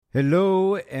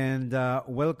Hello and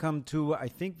welcome to, I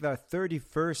think, the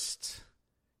 31st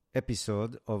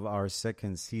episode of our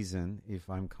second season, if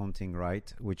I'm counting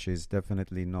right, which is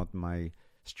definitely not my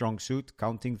strong suit,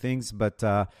 counting things, but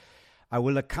I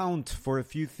will account for a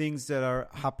few things that are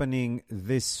happening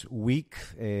this week.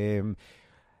 Today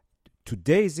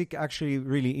is actually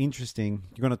really interesting.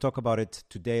 You're going to talk about it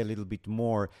today a little bit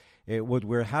more. What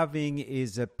we're having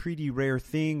is a pretty rare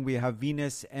thing. We have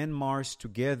Venus and Mars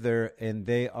together, and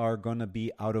they are going to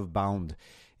be out of bound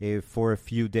for a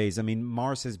few days. I mean,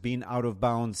 Mars has been out of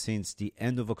bound since the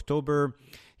end of October.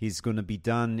 He's going to be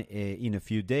done in a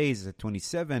few days, the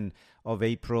 27th of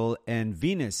April, and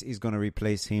Venus is going to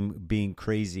replace him being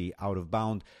crazy out of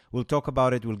bound. We'll talk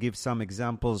about it. We'll give some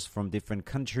examples from different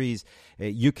countries.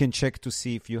 You can check to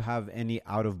see if you have any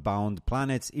out of bound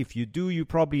planets. If you do, you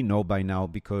probably know by now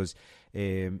because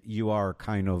you are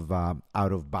kind of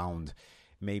out of bound.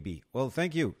 Maybe. Well,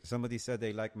 thank you. Somebody said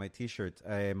they like my t-shirt.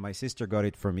 My sister got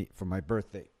it for me for my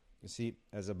birthday. You see,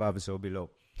 as above, so below.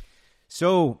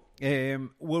 So,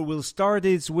 what we'll start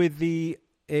is with the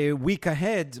week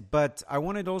ahead, but I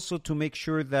wanted also to make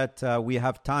sure that we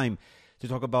have time to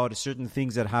talk about certain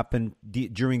things that happened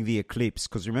during the eclipse.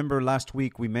 Because remember, last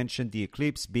week we mentioned the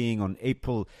eclipse being on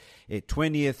April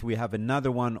 20th. We have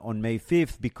another one on May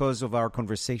 5th. Because of our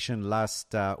conversation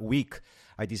last week,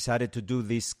 I decided to do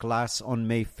this class on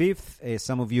May 5th.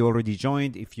 Some of you already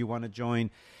joined. If you want to join,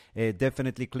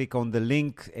 definitely click on the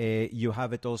link. You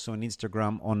have it also on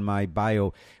Instagram on my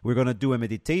bio. We're going to do a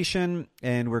meditation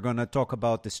and we're going to talk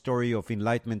about the story of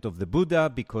enlightenment of the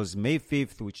Buddha, because May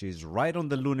 5th, which is right on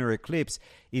the lunar eclipse,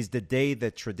 is the day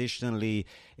that traditionally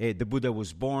the Buddha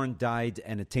was born, died,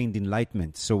 and attained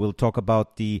enlightenment. So we'll talk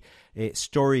about the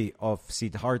story of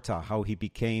Siddhartha, how he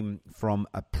became from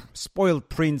a spoiled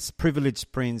prince,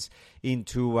 privileged prince,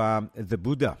 into the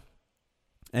Buddha.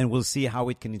 And we'll see how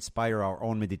it can inspire our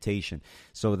own meditation.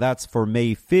 So that's for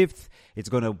May 5th. It's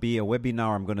going to be a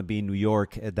webinar. I'm going to be in New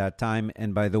York at that time.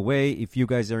 And by the way, if you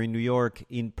guys are in New York,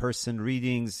 in-person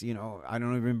readings, you know, I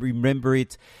don't even remember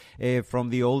it from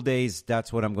the old days.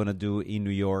 That's what I'm going to do in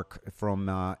New York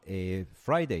from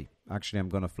Friday. Actually, I'm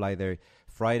going to fly there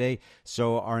Friday.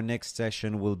 So our next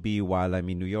session will be while I'm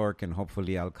in New York, and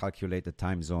hopefully I'll calculate the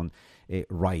time zone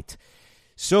right.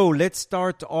 So let's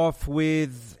start off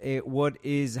with what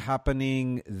is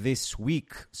happening this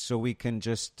week, so we can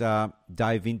just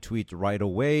dive into it right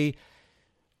away.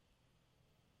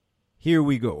 Here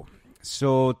we go.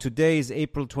 So today is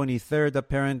April 23rd,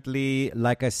 apparently.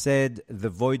 Like I said, the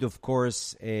void, of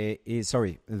course,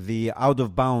 the out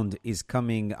of bound is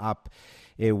coming up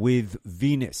with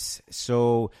Venus.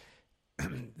 So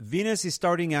Venus is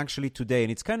starting actually today,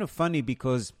 and it's kind of funny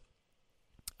because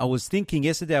I was thinking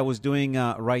yesterday I was doing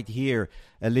right here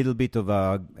a little bit of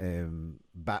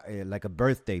like a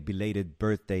belated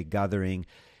birthday gathering,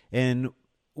 and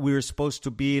we were supposed to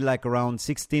be like around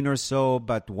 16 or so,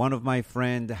 but one of my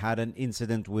friend had an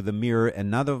incident with a mirror.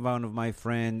 Another one of my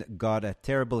friend got a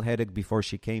terrible headache before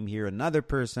she came here. Another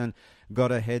person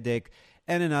got a headache,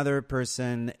 and another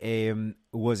person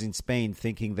was in Spain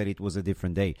thinking that it was a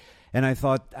different day. And I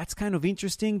thought, that's kind of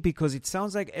interesting because it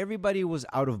sounds like everybody was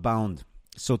out of bound.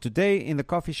 So today in the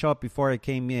coffee shop, before I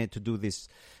came here to do this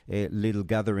little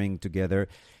gathering together,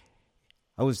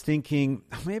 I was thinking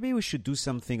maybe we should do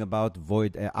something about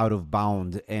void out of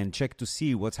bound and check to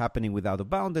see what's happening with out of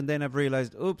bound. And then I've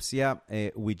realized, oops,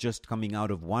 we're just coming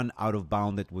out of one out of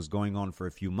bound that was going on for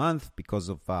a few months because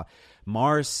of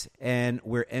Mars, and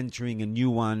we're entering a new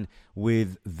one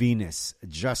with Venus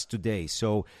just today.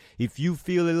 So if you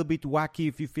feel a little bit wacky,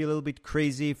 if you feel a little bit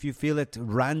crazy, if you feel that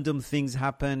random things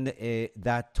happen,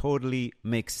 that totally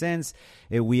makes sense.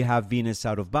 We have Venus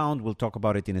out of bound. We'll talk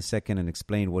about it in a second and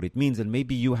explain what it means, and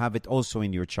maybe you have it also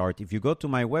in your chart. If you go to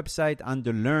my website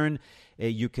under Learn,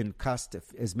 you can cast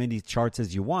as many charts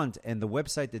as you want, and the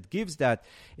website that gives that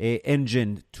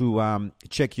engine to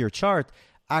check your chart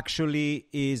actually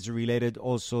is related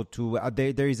also to,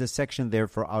 there is a section there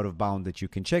for out of bound that you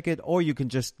can check it, or you can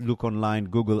just look online,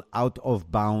 Google out of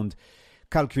bound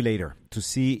calculator to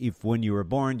see if when you were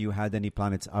born you had any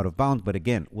planets out of bound. But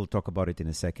again, we'll talk about it in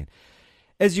a second.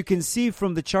 As you can see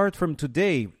from the chart from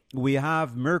today, we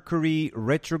have Mercury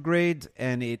retrograde,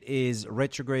 and it is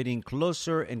retrograding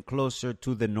closer and closer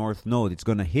to the North Node. It's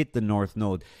going to hit the North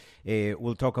Node.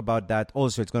 We'll talk about that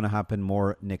also. It's going to happen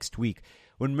more next week.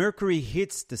 When Mercury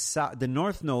hits the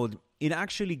North Node, it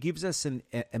actually gives us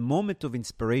a moment of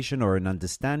inspiration or an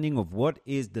understanding of what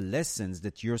is the lessons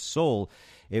that your soul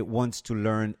wants to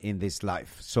learn in this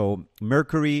life. So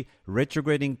Mercury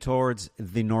retrograding towards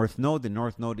the North Node. The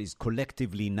North Node is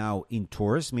collectively now in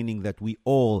Taurus, meaning that we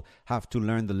all have to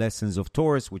learn the lessons of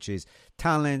Taurus, which is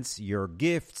talents, your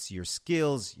gifts, your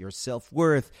skills, your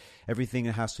self-worth, everything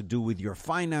that has to do with your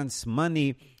finance,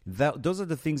 money. Those are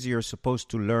the things you're supposed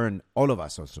to learn, all of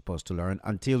us are supposed to learn,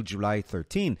 until July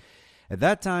 13. At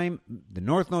that time, the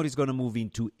North Node is going to move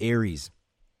into Aries.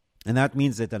 And that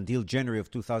means that until January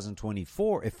of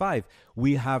 2024-5,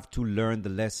 we have to learn the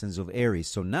lessons of Aries.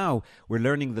 So now we're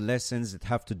learning the lessons that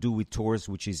have to do with Taurus,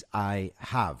 which is I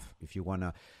have. If you want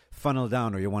to funnel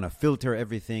down or you want to filter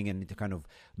everything and to kind of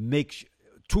make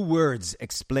two words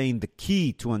explain the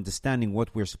key to understanding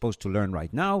what we're supposed to learn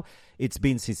right now, it's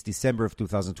been since December of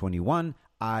 2021,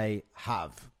 I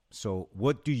have. So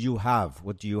what do you have?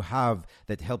 What do you have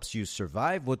that helps you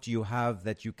survive? What do you have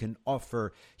that you can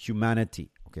offer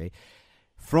humanity? Okay.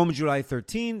 From July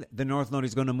 13, the North Node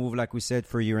is going to move, like we said,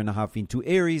 for a year and a half into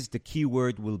Aries. The key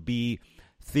word will be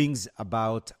things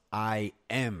about I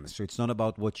am. So it's not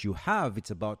about what you have,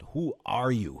 it's about who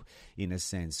are you, in a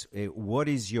sense. What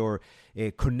is your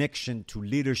connection to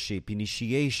leadership,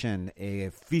 initiation,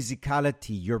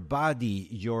 physicality, your body,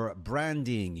 your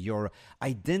branding, your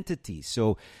identity.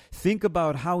 So think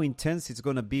about how intense it's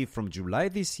going to be from July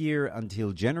this year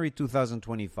until January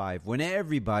 2025, when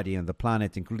everybody on the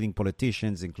planet, including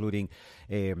politicians, including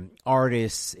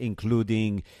artists,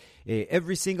 including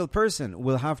every single person,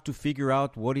 will have to figure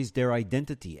out what is their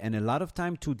identity. And a lot of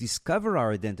time to discover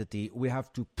our identity, we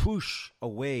have to push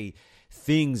away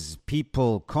things,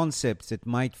 people, concepts that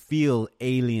might feel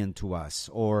alien to us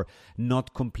or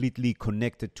not completely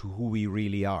connected to who we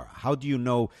really are. How do you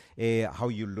know how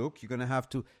you look? You're going to have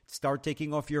to start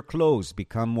taking off your clothes,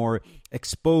 become more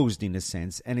exposed in a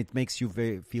sense, and it makes you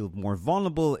feel more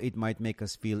vulnerable. It might make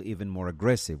us feel even more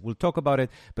aggressive. We'll talk about it,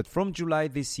 but from July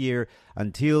this year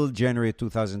until January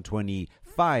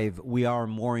 2025, we are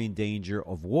more in danger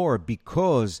of war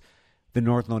because the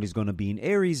North Node is going to be in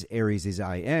Aries. Aries is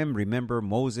I am. Remember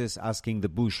Moses asking the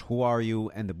bush, who are you?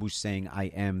 And the bush saying, I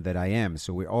am that I am.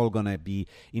 So we're all going to be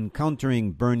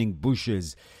encountering burning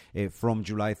bushes from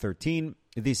July 13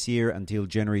 this year until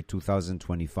January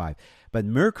 2025. But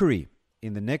Mercury,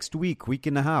 in the next week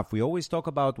and a half, we always talk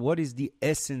about what is the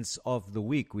essence of the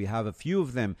week. We have a few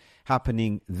of them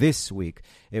happening this week.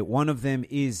 One of them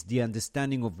is the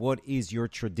understanding of what is your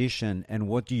tradition and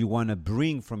what do you want to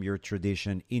bring from your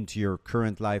tradition into your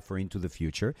current life or into the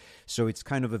future. So it's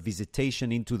kind of a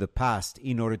visitation into the past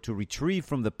in order to retrieve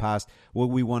from the past what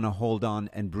we want to hold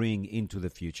on and bring into the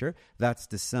future. That's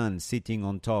the sun sitting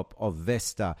on top of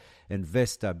Vesta, and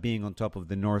Vesta being on top of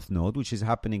the North Node, which is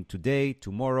happening today,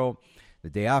 tomorrow, the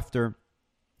day after.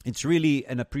 It's really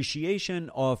an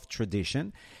appreciation of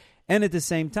tradition. And at the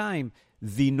same time,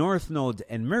 the North Node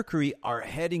and Mercury are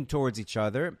heading towards each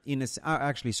other.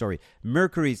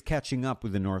 Mercury is catching up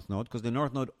with the North Node because the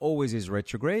North Node always is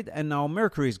retrograde. And now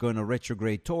Mercury is going to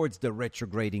retrograde towards the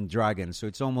retrograding dragon. So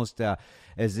it's almost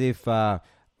as if... a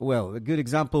good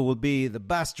example would be the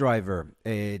bus driver.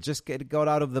 Just got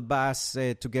out of the bus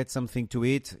to get something to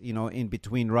eat, in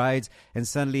between rides. And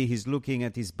suddenly he's looking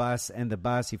at his bus, and the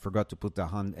bus, he forgot to put the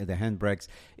handbrakes,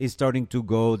 is starting to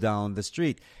go down the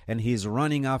street. And he's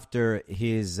running after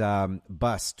his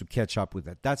bus to catch up with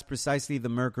it. That's precisely the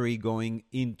Mercury going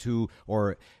into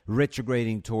or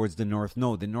retrograding towards the North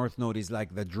Node. The North Node is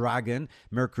like the dragon.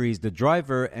 Mercury is the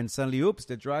driver. And suddenly,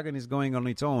 the dragon is going on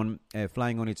its own,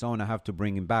 flying on its own. I have to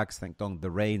bring him back. Thank God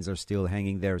the reins are still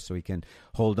hanging there so he can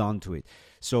hold on to it.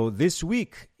 So this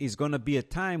week is going to be a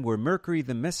time where Mercury,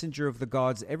 the messenger of the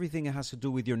gods, everything that has to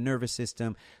do with your nervous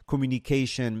system,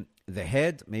 communication, the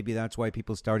head, maybe that's why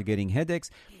people start getting headaches,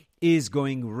 is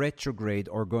going retrograde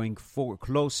or going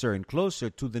closer and closer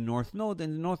to the North Node.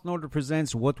 And the North Node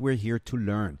represents what we're here to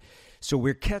learn. So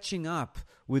we're catching up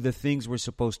with the things we're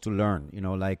supposed to learn.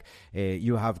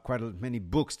 You have quite many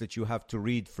books that you have to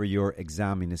read for your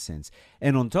exam, in a sense.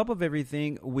 And on top of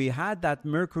everything, we had that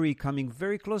Mercury coming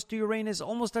very close to Uranus,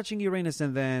 almost touching Uranus,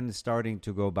 and then starting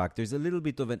to go back. There's a little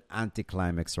bit of an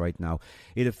anticlimax right now.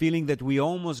 It's a feeling that we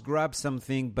almost grabbed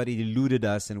something, but it eluded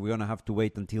us, and we're going to have to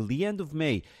wait until the end of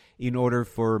May in order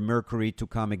for Mercury to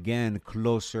come again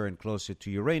closer and closer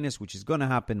to Uranus, which is going to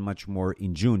happen much more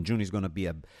in June. June is going to be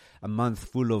a month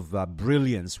full of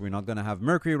brilliance. We're not going to have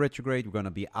Mercury retrograde. We're going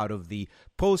to be out of the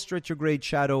post-retrograde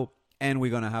shadow, And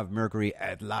we're going to have Mercury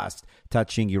at last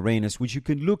touching Uranus, which you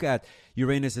can look at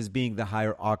Uranus as being the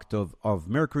higher octave of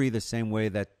Mercury, the same way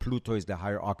that Pluto is the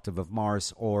higher octave of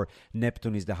Mars, or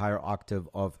Neptune is the higher octave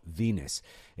of Venus.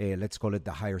 Let's call it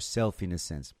the higher self in a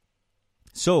sense.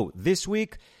 So this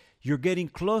week, you're getting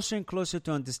closer and closer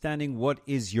to understanding what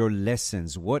is your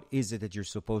lessons. What is it that you're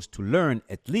supposed to learn,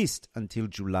 at least until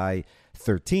July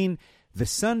 13. The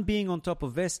sun being on top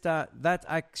of Vesta, that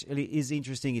actually is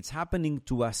interesting. It's happening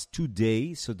to us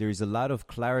today, so there is a lot of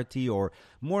clarity or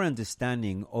more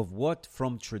understanding of what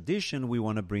from tradition we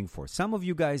want to bring forth. Some of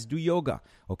you guys do yoga.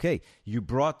 Okay, you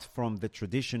brought from the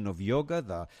tradition of yoga,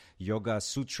 the Yoga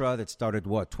Sutra that started,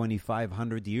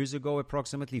 2,500 years ago,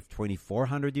 approximately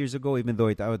 2,400 years ago, even though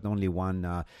it had only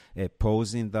one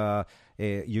pose in the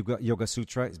Yoga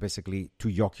Sutra. Is basically to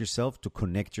yoke yourself, to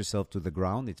connect yourself to the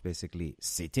ground. It's basically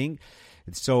sitting.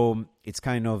 So it's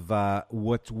kind of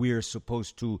what we're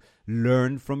supposed to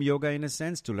learn from yoga in a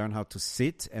sense, to learn how to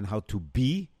sit and how to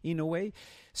be in a way.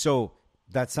 So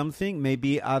that's something.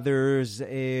 Maybe others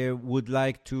would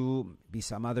like to, maybe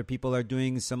some other people are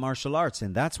doing some martial arts,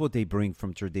 and that's what they bring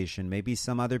from tradition. Maybe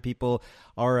some other people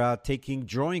are taking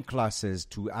drawing classes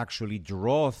to actually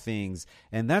draw things,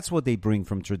 and that's what they bring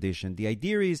from tradition. The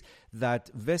idea is that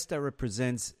Vesta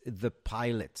represents the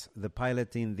pilot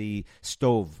in the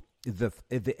stove,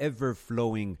 the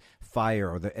ever-flowing fire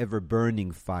or the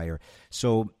ever-burning fire.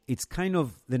 So it's kind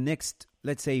of the next,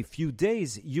 let's say, few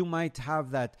days, you might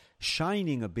have that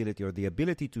shining ability or the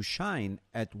ability to shine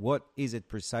at what is it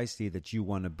precisely that you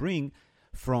want to bring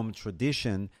from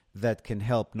tradition that can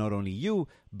help not only you,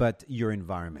 but your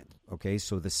environment. Okay,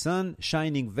 so the sun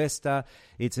shining Vesta,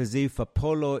 it's as if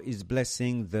Apollo is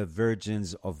blessing the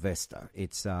virgins of Vesta.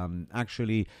 It's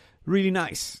actually really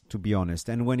nice, to be honest.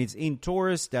 And when it's in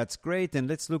Taurus, that's great. And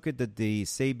let's look at the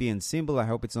Sabian symbol. I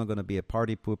hope it's not going to be a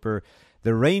party pooper.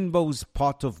 The rainbow's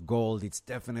pot of gold, it's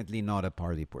definitely not a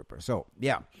party pooper. So,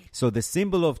 yeah. So the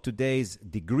symbol of today's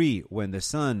degree, when the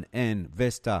sun and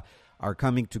Vesta are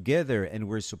coming together and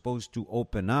we're supposed to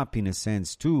open up, in a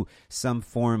sense, to some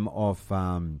form of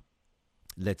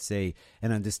let's say,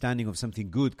 an understanding of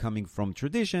something good coming from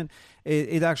tradition,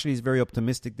 it actually is very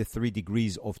optimistic, the 3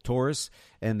 degrees of Taurus,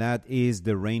 and that is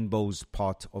the rainbow's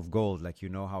pot of gold. Like, you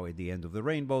know how at the end of the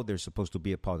rainbow, there's supposed to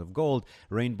be a pot of gold.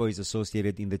 Rainbow is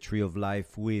associated in the tree of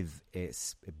life with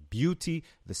beauty,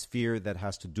 the sphere that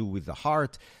has to do with the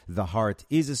heart. The heart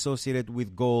is associated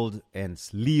with gold, and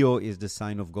Leo is the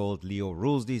sign of gold. Leo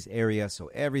rules this area, so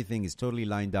everything is totally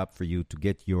lined up for you to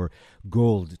get your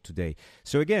gold today.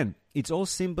 So again, it's all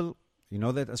symbol. You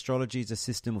know that astrology is a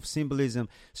system of symbolism.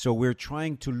 So we're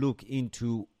trying to look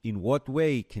into in what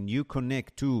way can you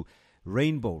connect to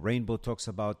rainbow. Rainbow talks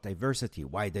about diversity.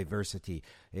 Why diversity?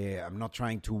 I'm not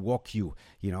trying to walk you,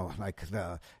 like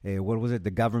the what was it?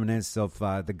 The governess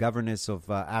of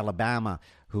Alabama,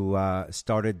 who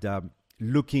started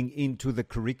looking into the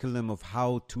curriculum of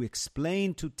how to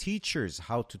explain to teachers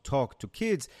how to talk to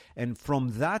kids. And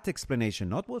from that explanation,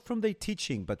 not from their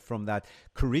teaching, but from that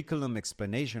curriculum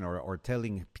explanation or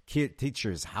telling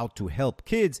teachers how to help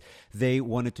kids, they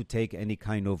wanted to take any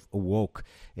kind of woke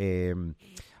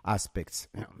aspects.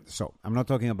 So I'm not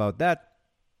talking about that.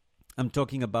 I'm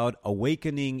talking about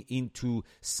awakening into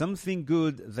something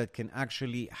good that can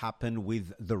actually happen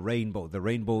with the rainbow. The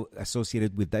rainbow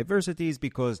associated with diversity is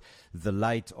because the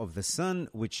light of the sun,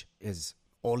 which is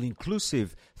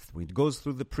all-inclusive, when it goes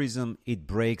through the prism, it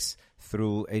breaks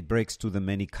to the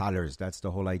many colors. That's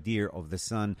the whole idea of the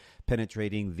sun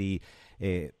penetrating the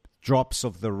drops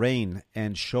of the rain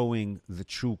and showing the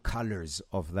true colors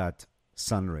of that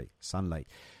sunlight.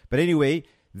 But anyway,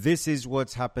 this is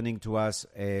what's happening to us.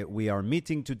 We are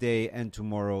meeting today and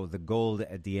tomorrow the gold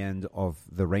at the end of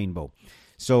the rainbow.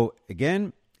 So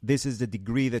again, this is the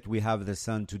degree that we have the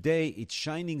sun today. It's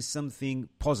shining something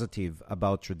positive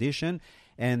about tradition,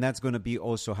 and that's going to be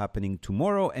also happening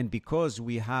tomorrow. And because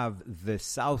we have the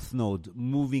south node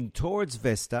moving towards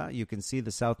Vesta, you can see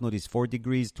the south node is 4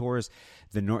 degrees Taurus,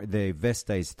 the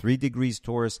Vesta is 3 degrees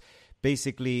Taurus.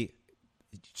 Basically,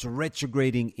 it's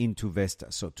retrograding into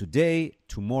Vesta. So today,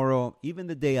 tomorrow, even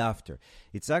the day after,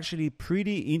 it's actually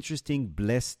pretty interesting,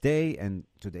 blessed day. And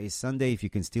today is Sunday. If you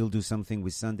can still do something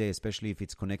with Sunday, especially if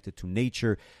it's connected to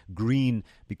nature, green,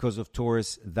 because of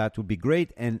Taurus, that would be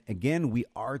great. And again, we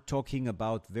are talking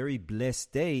about very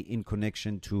blessed day in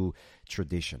connection to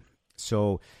tradition.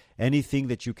 So anything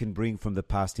that you can bring from the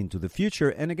past into the future.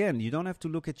 And again, you don't have to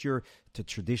look at the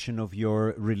tradition of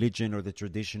your religion or the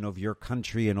tradition of your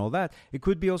country and all that. It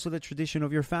could be also the tradition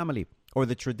of your family. or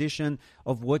the tradition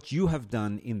of what you have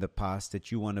done in the past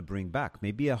that you want to bring back.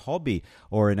 Maybe a hobby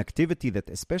or an activity that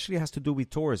especially has to do with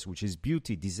Taurus, which is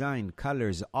beauty, design,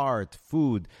 colors, art,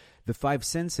 food. The five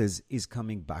senses is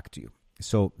coming back to you.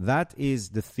 So that is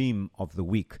the theme of the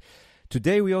week.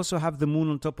 Today we also have the moon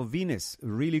on top of Venus. A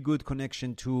really good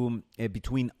connection to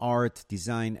between art,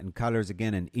 design, and colors.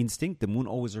 Again, an instinct. The moon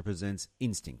always represents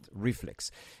instinct,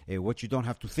 reflex, what you don't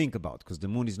have to think about, because the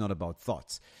moon is not about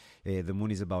thoughts. The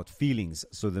moon is about feelings.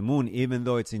 So the moon, even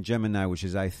though it's in Gemini, which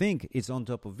is, I think, it's on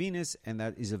top of Venus, and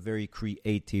that is a very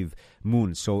creative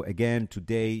moon. So again,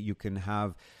 today you can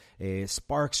have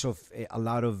sparks of a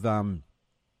lot of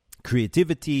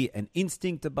creativity and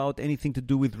instinct about anything to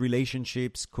do with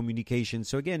relationships, communication.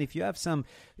 So again, if you have some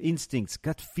instincts,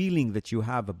 gut feeling that you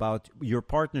have about your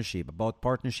partnership, about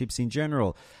partnerships in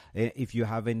general, if you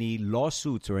have any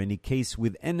lawsuits or any case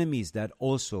with enemies, that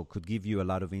also could give you a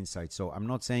lot of insight. So I'm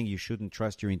not saying you shouldn't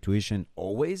trust your intuition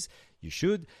always. You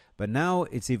should, but now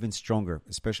it's even stronger,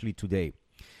 especially today.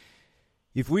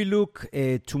 If we look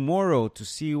tomorrow to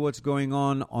see what's going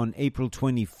on April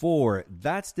 24,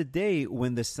 that's the day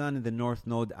when the sun and the North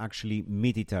Node actually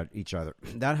meet each other.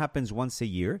 That happens once a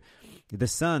year. The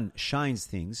sun shines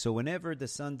things. So whenever the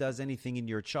sun does anything in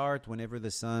your chart, whenever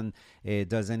the sun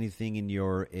does anything in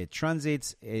your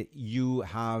transits, you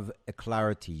have a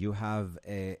clarity, you have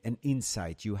an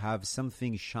insight, you have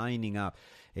something shining up.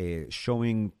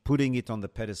 Showing, putting it on the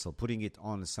pedestal, putting it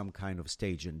on some kind of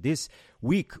stage. And this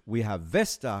week we have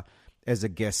Vesta as a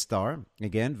guest star.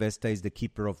 Again, Vesta is the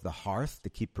keeper of the hearth, the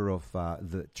keeper of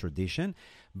the tradition.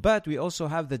 But we also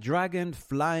have the dragon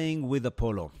flying with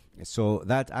Apollo. So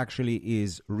that actually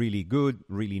is really good,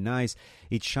 really nice.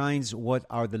 It shines what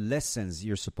are the lessons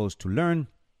you're supposed to learn.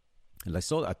 And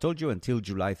I told you until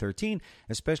July 13,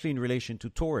 especially in relation to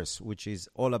Taurus, which is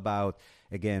all about,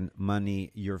 again,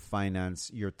 money, your finance,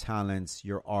 your talents,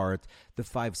 your art, the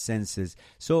five senses.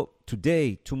 So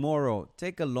today, tomorrow,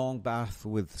 take a long bath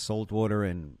with salt water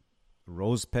and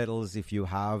rose petals if you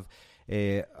have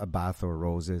a bath or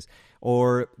roses,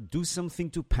 or do something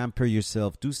to pamper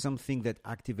yourself, do something that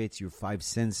activates your five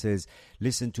senses,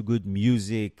 listen to good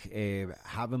music,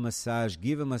 have a massage,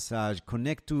 give a massage,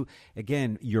 connect to,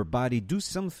 again, your body, do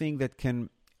something that can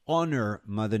honor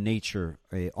Mother Nature,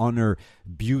 honor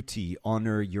beauty,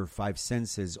 honor your five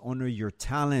senses, honor your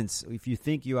talents. If you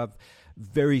think you have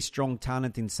very strong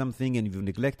talent in something and you've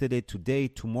neglected it today,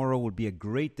 tomorrow will be a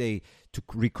great day to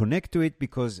reconnect to it,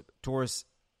 because Taurus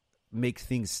make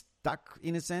things stuck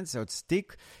in a sense, or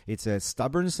stick. It's a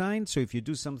stubborn sign. So if you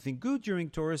do something good during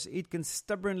Taurus, it can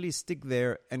stubbornly stick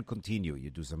there and continue. You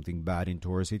do something bad in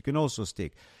Taurus, it can also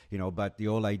stick, but the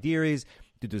whole idea is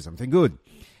to do something good.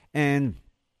 And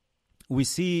we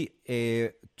see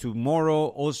tomorrow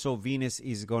also Venus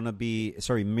is going to be,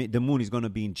 the moon is going to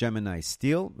be in Gemini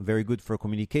still. Very good for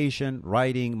communication,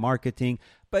 writing, marketing.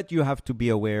 But you have to be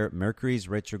aware, Mercury is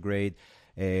retrograde.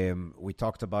 We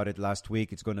talked about it last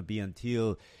week. It's going to be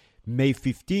until May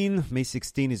 15. May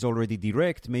 16 is already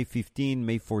direct. May 15,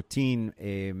 May 14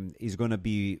 is going to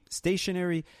be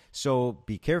stationary. So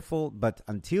be careful. But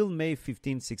until May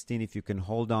 15, 16, if you can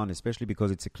hold on, especially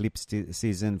because it's eclipse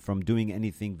season, from doing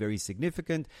anything very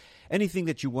significant, anything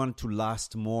that you want to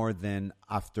last more than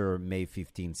after May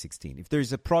 15, 16. If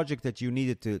there's a project that you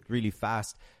needed to really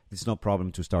fast, it's no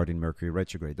problem to start in Mercury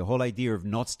retrograde. The whole idea of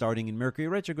not starting in Mercury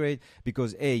retrograde,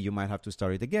 because A, you might have to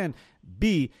start it again.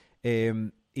 B,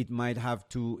 it might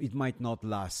not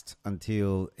last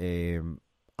until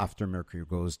after Mercury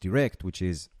goes direct, which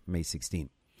is May 16.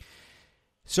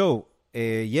 So,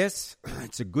 yes,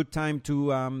 it's a good time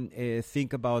to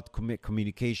think about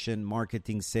communication,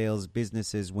 marketing, sales,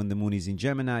 businesses when the moon is in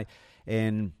Gemini.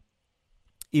 And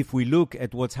if we look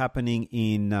at what's happening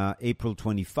in April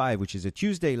 25, which is a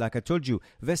Tuesday, like I told you,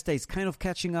 Vesta is kind of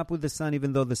catching up with the sun,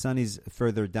 even though the sun is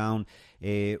further down.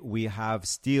 We have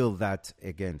still that,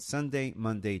 again, Sunday,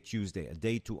 Monday, Tuesday, a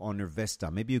day to honor Vesta.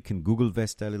 Maybe you can Google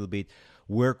Vesta a little bit,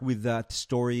 work with that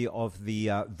story of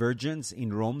the virgins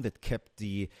in Rome that kept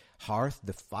the hearth,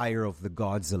 the fire of the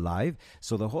gods alive.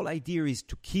 So the whole idea is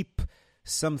to keep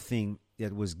something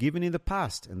that was given in the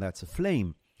past, and that's a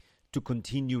flame, to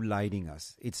continue lighting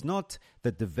us. It's not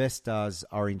that the Vestas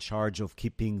are in charge of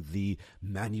keeping the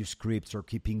manuscripts or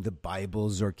keeping the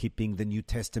Bibles or keeping the New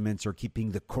Testaments or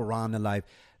keeping the Quran alive.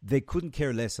 They couldn't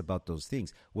care less about those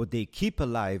things. What they keep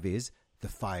alive is the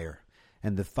fire,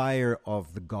 and the fire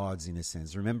of the gods, in a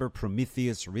sense. Remember,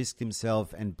 Prometheus risked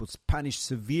himself and was punished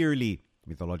severely,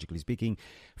 mythologically speaking,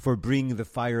 for bringing the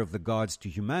fire of the gods to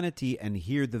humanity. And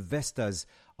here the Vestas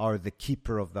are the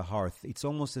keeper of the hearth. It's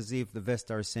almost as if the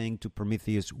Vesta are saying to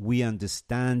Prometheus, we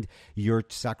understand your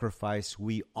sacrifice.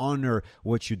 We honor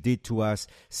what you did to us,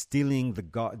 stealing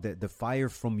the fire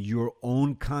from your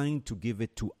own kind to give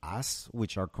it to us,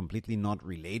 which are completely not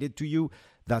related to you.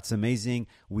 That's amazing.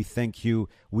 We thank you.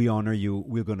 We honor you.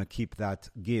 We're going to keep that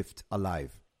gift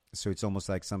alive. So it's almost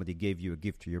like somebody gave you a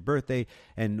gift for your birthday,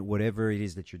 and whatever it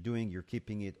is that you're doing, you're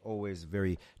keeping it always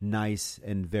very nice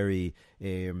and very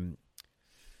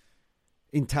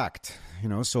intact.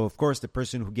 So of course the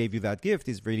person who gave you that gift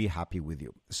is really happy with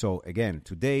you. So again,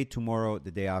 today, tomorrow,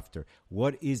 the day after,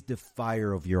 what is the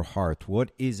fire of your heart?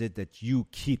 What is it that you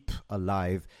keep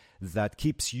alive, that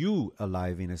keeps you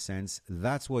alive in a sense?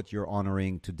 That's what you're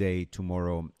honoring today,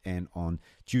 tomorrow, and on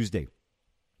Tuesday.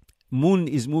 Moon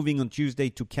is moving on Tuesday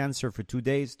to Cancer for 2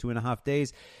 days, 2.5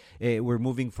 days. We're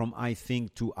moving from I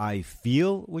think to I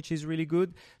feel, which is really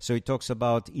good. So it talks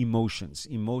about emotions.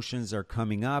 Emotions are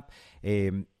coming up,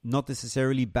 not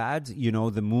necessarily bad.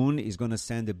 The moon is going to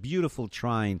send a beautiful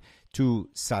trine to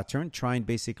Saturn. Trine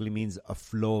basically means a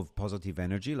flow of positive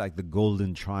energy, like the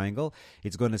golden triangle.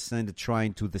 It's going to send a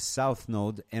trine to the south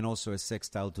node and also a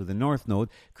sextile to the north node,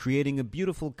 creating a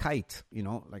beautiful kite,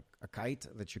 like a kite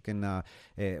that you can,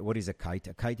 what is a kite?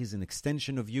 A kite is an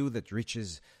extension of you that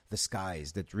reaches the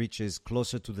skies, that reaches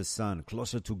closer to the sun,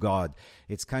 closer to God.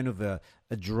 It's kind of a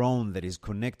drone that is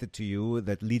connected to you,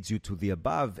 that leads you to the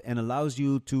above and allows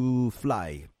you to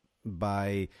fly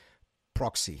by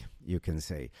proxy, you can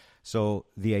say. So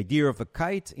the idea of a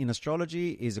kite in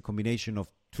astrology is a combination of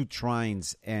 2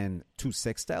 trines and 2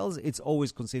 sextiles. It's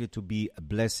always considered to be a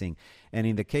blessing. And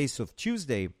in the case of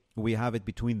Tuesday, we have it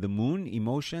between the moon,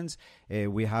 emotions.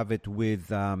 We have it with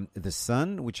the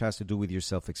sun, which has to do with your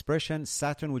self-expression.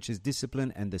 Saturn, which is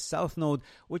discipline. And the south node,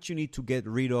 which you need to get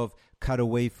rid of, cut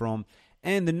away from.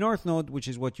 And the north node, which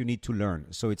is what you need to learn.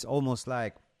 So it's almost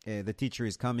like the teacher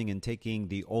is coming and taking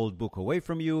the old book away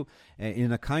from you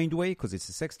in a kind way, because it's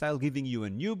a sextile, giving you a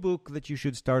new book that you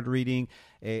should start reading.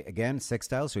 Again,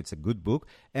 sextile, so it's a good book.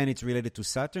 And it's related to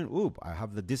Saturn. I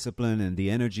have the discipline and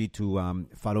the energy to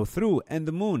follow through. And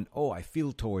the moon, I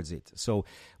feel towards it. So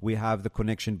we have the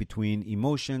connection between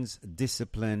emotions,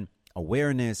 discipline,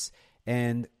 awareness,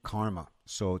 and karma.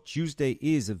 So Tuesday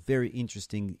is a very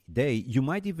interesting day. You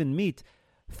might even meet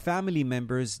family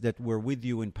members that were with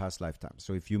you in past lifetimes.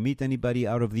 So if you meet anybody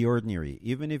out of the ordinary,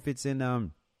 even if it's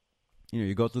in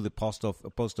you go to the post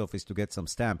office to get some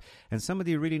stamp, and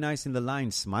somebody really nice in the line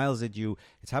smiles at you.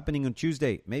 It's happening on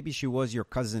Tuesday. Maybe she was your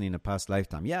cousin in a past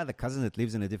lifetime. Yeah, the cousin that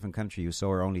lives in a different country. You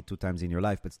saw her only 2 times in your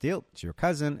life, but still, it's your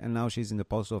cousin, and now she's in the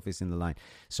post office in the line.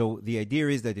 So the idea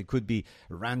is that it could be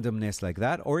randomness like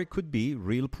that, or it could be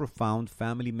real profound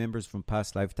family members from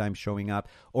past lifetimes showing up,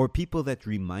 or people that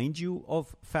remind you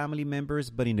of family members,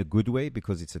 but in a good way,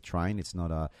 because it's a trine. It's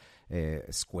not a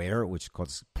square, which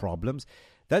causes problems.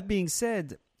 That being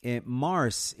said,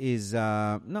 Mars is...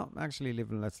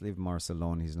 let's leave Mars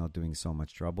alone. He's not doing so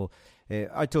much trouble.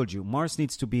 I told you, Mars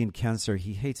needs to be in Cancer.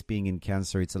 He hates being in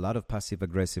Cancer. It's a lot of passive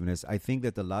aggressiveness. I think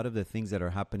that a lot of the things that are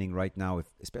happening right now,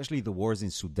 especially the wars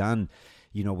in Sudan,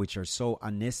 which are so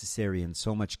unnecessary and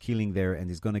so much killing there,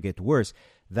 and is going to get worse,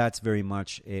 that's very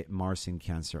much Mars in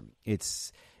Cancer.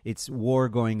 It's war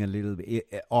going a little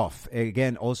bit off.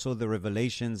 Again, also the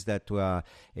revelations that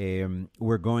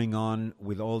were going on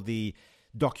with all the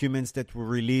documents that were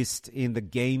released in the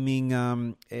gaming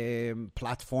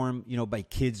platform, by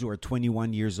kids who are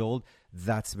 21 years old.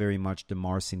 That's very much the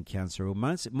Mars in Cancer.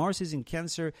 Mars is in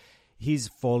Cancer. He's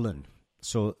fallen.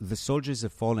 So the soldiers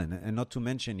have fallen. And not to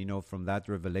mention, from that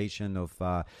revelation of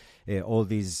all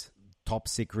these top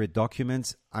secret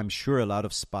documents, I'm sure a lot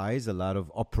of spies, a lot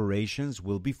of operations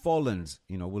will be fallen,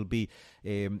 will be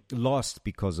lost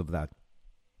because of that.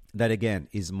 That again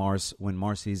is Mars. When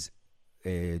Mars is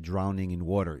drowning in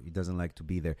water, he doesn't like to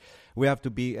be there.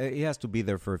 He has to be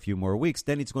there for a few more weeks.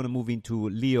 Then it's going to move into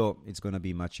Leo. It's going to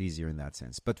be much easier in that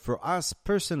sense. But for us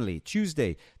personally,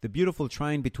 Tuesday, the beautiful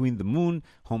trine between the moon,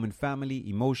 home and family,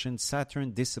 emotion,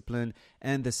 Saturn, discipline,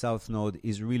 and the south node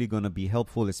is really going to be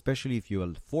helpful, especially if you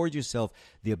afford yourself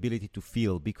the ability to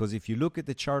feel. Because if you look at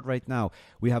the chart right now,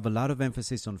 we have a lot of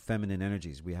emphasis on feminine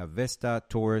energies. We have Vesta,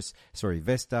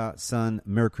 Sun,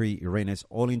 Mercury, Uranus,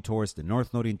 all in Taurus, the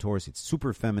north node in Taurus. It's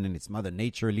super feminine. It's Mother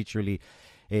Nature, literally.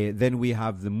 Then we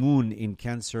have the moon in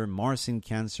Cancer, Mars in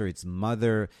Cancer. It's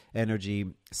mother energy.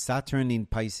 Saturn in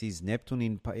Pisces, Neptune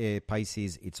in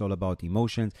Pisces. It's all about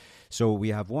emotions. So we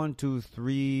have 1, 2,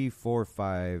 3, 4,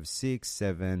 5, 6,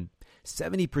 7,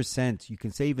 70%, you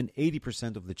can say even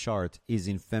 80% of the chart is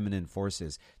in feminine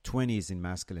forces, 20 is in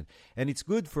masculine. And it's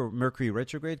good for Mercury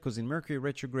retrograde, because in Mercury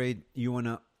retrograde, you want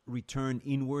to return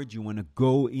inward. You want to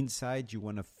go inside. You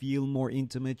want to feel more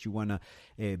intimate. You want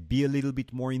to be a little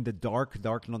bit more in the dark.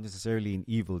 Dark, not necessarily in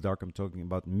evil. Dark, I'm talking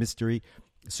about mystery.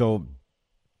 So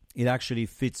it actually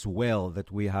fits well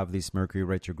that we have this Mercury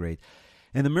retrograde.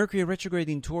 And the Mercury retrograde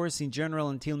in Taurus in general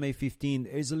until May 15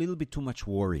 is a little bit too much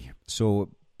worry. So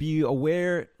be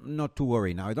aware not to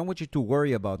worry. Now, I don't want you to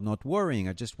worry about not worrying.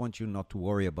 I just want you not to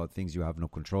worry about things you have no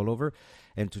control over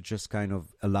and to just kind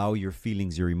of allow your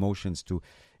feelings, your emotions to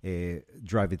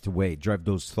drive it away, drive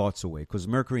those thoughts away. Because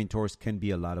Mercury in Taurus can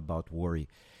be a lot about worry.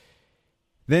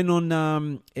 Then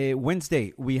on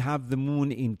Wednesday, we have the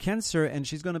moon in Cancer, and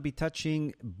she's going to be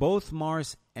touching both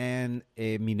Mars and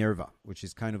Minerva, which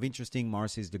is kind of interesting.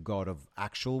 Mars is the god of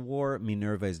actual war.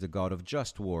 Minerva is the god of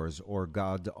just wars, or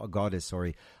goddess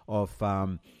of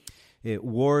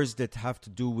wars that have to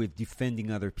do with defending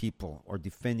other people or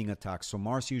defending attacks. So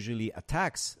Mars usually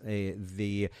attacks,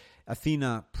 the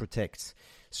Athena protects.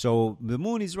 So the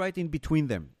moon is right in between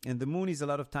them, and the moon is a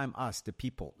lot of time us, the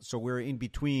people. So we're in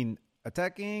between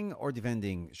attacking or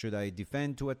defending. Should I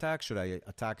defend to attack? Should I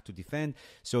attack to defend?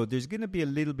 So there's going to be a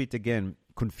little bit, again,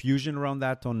 confusion around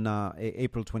that on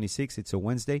April 26th. It's a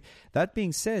Wednesday. That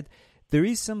being said, there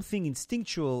is something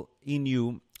instinctual in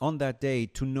you on that day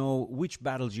to know which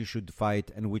battles you should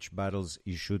fight and which battles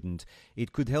you shouldn't.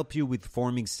 It could help you with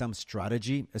forming some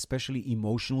strategy, especially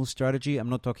emotional strategy. I'm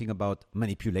not talking about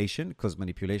manipulation, because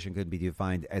manipulation can be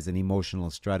defined as an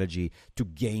emotional strategy to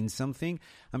gain something.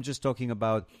 I'm just talking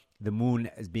about the moon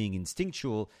as being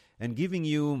instinctual and giving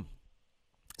you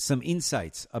some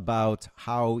insights about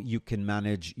how you can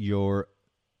manage your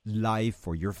life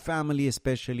or your family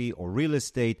especially, or real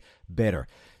estate better.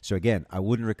 So again, I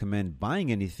wouldn't recommend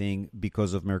buying anything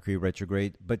because of Mercury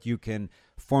retrograde, but you can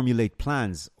formulate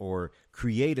plans or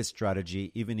create a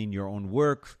strategy even in your own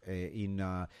work, in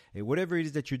whatever it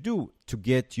is that you do to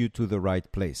get you to the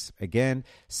right place. Again,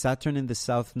 Saturn in the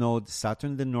South Node,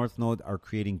 Saturn in the North Node are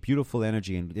creating beautiful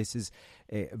energy, and this is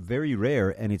very rare,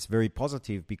 and it's very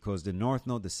positive because the North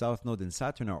Node, the South Node, and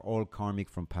Saturn are all karmic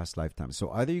from past lifetimes.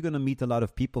 So either you're going to meet a lot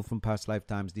of people from past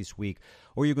lifetimes this week,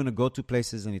 or you're going to go to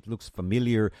places and it looks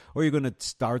familiar, or you're going to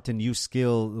start a new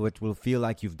skill that will feel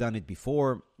like you've done it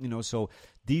before. So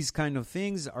these kind of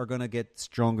things are going to get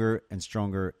stronger and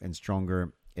stronger and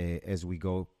stronger as we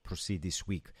proceed this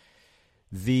week.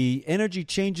 The energy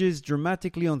changes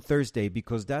dramatically on Thursday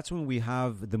because that's when we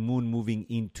have the moon moving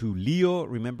into Leo.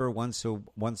 Remember, once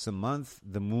a month,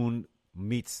 the moon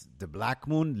meets the black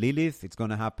moon, Lilith. It's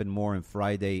going to happen more on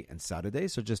Friday and Saturday,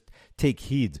 so just take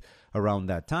heed around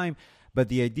that time. But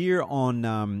the idea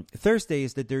on Thursday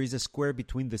is that there is a square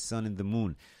between the sun and the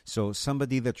moon. So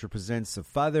somebody that represents a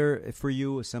father for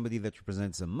you, somebody that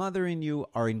represents a mother in you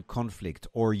are in conflict.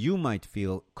 Or you might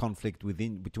feel conflict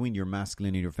between your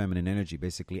masculine and your feminine energy,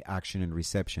 basically action and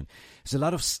reception. There's a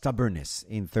lot of stubbornness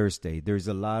in Thursday. There's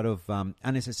a lot of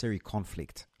unnecessary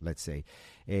conflict, let's say.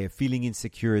 Feeling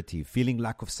insecurity, feeling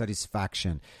lack of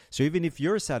satisfaction. So even if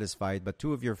you're satisfied, but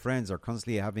two of your friends are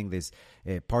constantly having this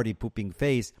party pooping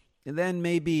face, then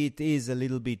maybe it is a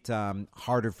little bit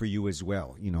harder for you as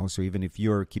well, so even if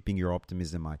you're keeping your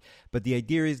optimism high. But the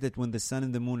idea is that when the sun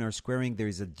and the moon are squaring, there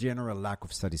is a general lack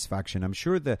of satisfaction. I'm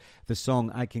sure the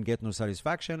song I Can Get No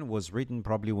Satisfaction was written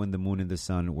probably when the moon and the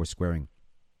sun were squaring.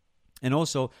 And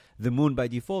also, the moon by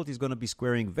default is going to be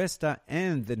squaring Vesta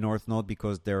and the North Node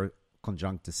because they're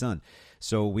conjunct the sun.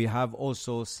 So we have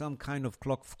also some kind of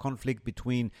conflict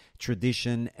between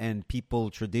tradition and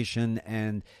people, tradition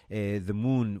and the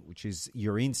moon, which is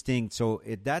your instinct. So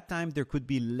at that time, there could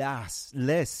be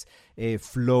less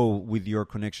flow with your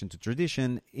connection to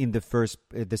tradition in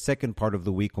the second part of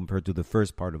the week compared to the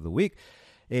first part of the week.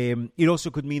 It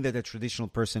also could mean that a traditional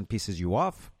person pisses you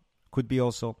off. Could be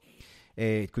also.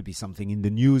 It could be something in the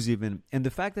news even. And the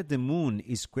fact that the moon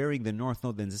is squaring the North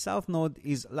Node and the South Node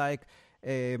is like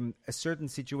a certain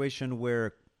situation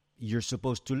where you're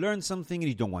supposed to learn something and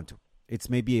you don't want to. It's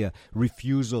maybe a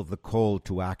refusal of the call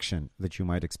to action that you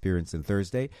might experience in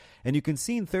Thursday. And you can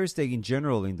see in Thursday in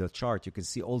general in the chart, you can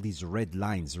see all these red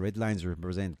lines. Red lines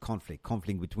represent conflict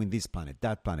between this planet,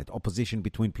 that planet, opposition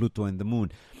between Pluto and the moon.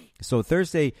 So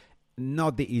Thursday,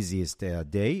 not the easiest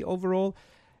day overall.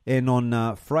 And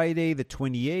on Friday, the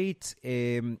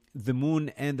 28th, the moon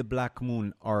and the black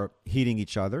moon are hitting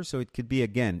each other. So it could be,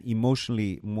 again,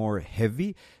 emotionally more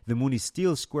heavy. The moon is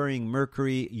still squaring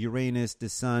Mercury, Uranus, the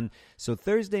sun. So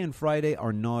Thursday and Friday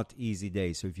are not easy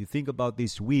days. So if you think about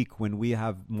this week when we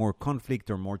have more conflict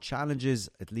or more challenges,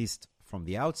 at least from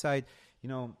the outside,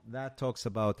 that talks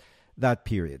about that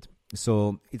period.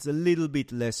 So it's a little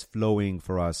bit less flowing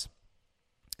for us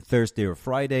Thursday or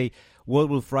Friday. What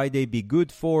will Friday be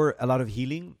good for? A lot of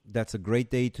healing. That's a great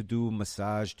day to do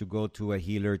massage, to go to a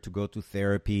healer, to go to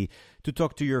therapy, to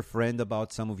talk to your friend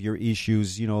about some of your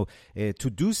issues, to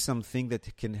do something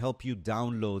that can help you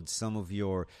download some of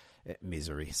your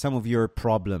misery, some of your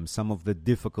problems, some of the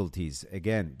difficulties.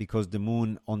 Again, because the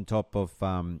moon on top of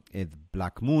a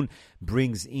black moon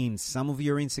brings in some of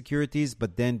your insecurities,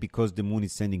 but then because the moon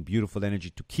is sending beautiful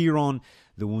energy to Chiron,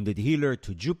 the wounded healer,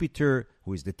 to Jupiter,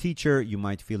 who is the teacher, you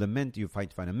might find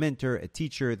a mentor, a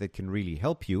teacher that can really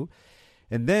help you.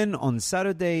 And then on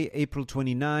Saturday, April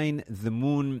 29, the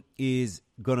moon is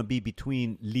going to be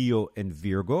between Leo and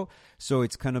Virgo. So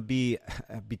it's going to be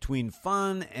between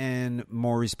fun and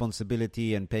more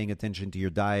responsibility and paying attention to your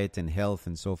diet and health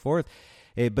and so forth.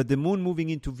 But the moon moving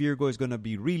into Virgo is going to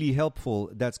be really helpful.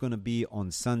 That's going to be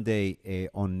on Sunday,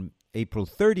 on April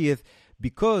 30th,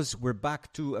 because we're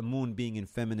back to a moon being in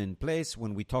feminine place.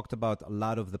 When we talked about, a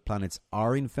lot of the planets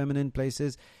are in feminine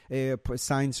places,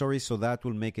 signs, so that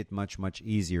will make it much, much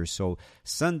easier. So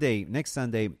next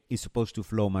Sunday is supposed to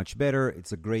flow much better.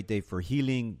 It's a great day for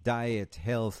healing, diet,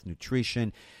 health,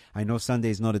 nutrition. I know Sunday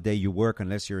is not a day you work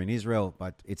unless you're in Israel,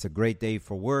 but it's a great day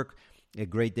for work. A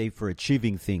great day for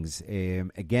achieving things.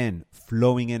 Again,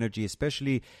 flowing energy,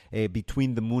 especially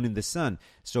between the moon and the sun.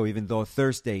 So even though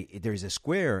Thursday there's a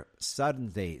square,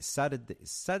 Saturday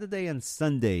and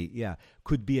Sunday,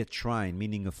 could be a trine,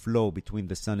 meaning a flow between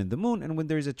the sun and the moon. And when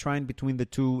there's a trine between the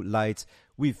two lights,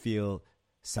 we feel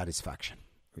satisfaction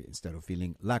instead of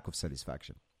feeling lack of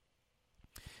satisfaction.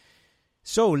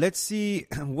 So let's see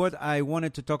what I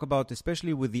wanted to talk about,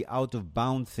 especially with the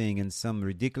out-of-bound thing and some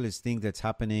ridiculous thing that's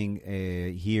happening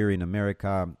here in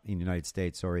America, in the United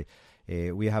States,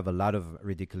 we have a lot of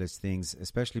ridiculous things,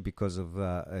 especially because of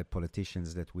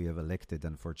politicians that we have elected,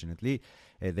 unfortunately.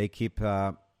 They keep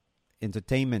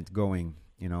entertainment going.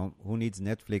 Who needs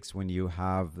Netflix when you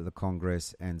have the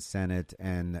Congress and Senate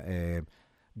and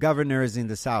governors in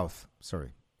the South?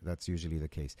 Sorry, that's usually the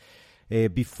case.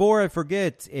 Before I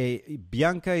forget,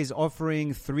 Bianca is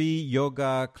offering 3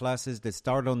 yoga classes that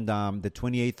start on the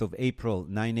 28th of April,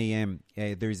 9 a.m.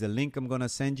 There is a link I'm going to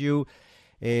send you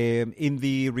in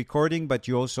the recording, but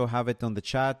you also have it on the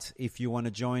chat. If you want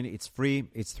to join, it's free.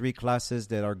 It's 3 classes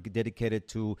that are dedicated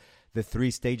to the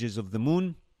 3 stages of the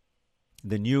moon,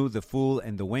 the new, the full,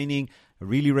 and the waning. I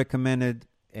really recommend it,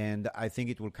 and I think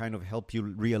it will kind of help you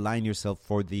realign yourself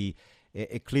for the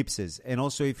eclipses. And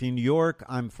also, if in New York,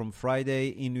 I'm from Friday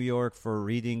in New York for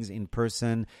readings in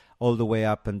person all the way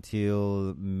up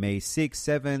until May 6th,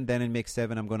 7th. Then in May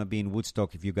 7th, I'm going to be in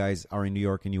Woodstock. If you guys are in New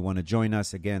York and you want to join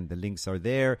us, again, the links are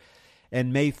there.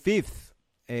 And May 5th,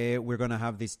 we're going to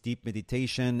have this deep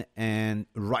meditation and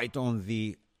right on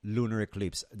the lunar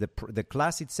eclipse. The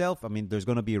class itself, there's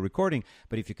going to be a recording,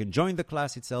 but if you can join the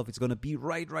class itself, it's going to be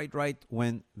right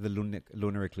when the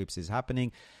lunar eclipse is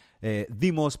happening. The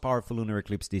most powerful lunar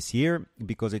eclipse this year,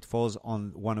 because it falls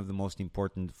on one of the most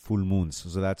important full moons.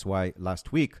 So that's why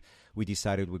last week we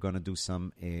decided we're going to do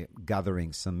some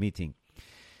gathering, some meeting.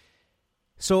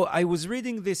 So I was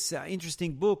reading this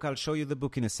interesting book. I'll show you the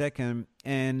book in a second.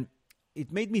 And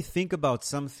it made me think about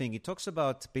something. It talks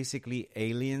about basically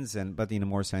aliens, but in a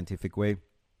more scientific way,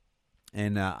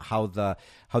 and how the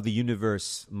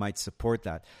universe might support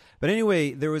that. But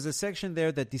anyway, there was a section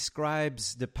there that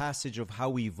describes the passage of how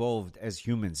we evolved as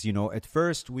humans. At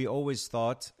first, we always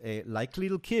thought, like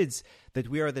little kids, that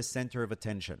we are the center of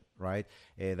attention, right?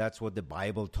 That's what the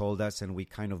Bible told us, and we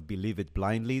kind of believe it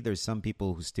blindly. There's some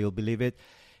people who still believe it,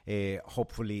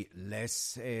 hopefully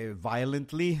less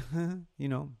violently,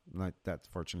 Like that,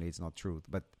 fortunately, it's not true.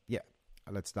 But yeah,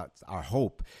 that's our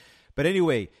hope. But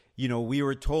anyway, we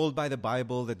were told by the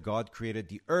Bible that God created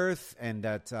the earth and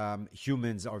that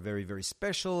humans are very, very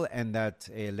special, and that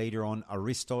later on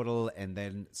Aristotle, and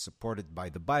then supported by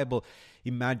the Bible,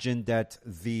 imagined that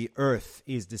the earth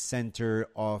is the center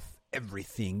of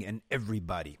everything and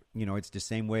everybody. It's the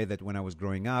same way that when I was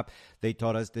growing up, they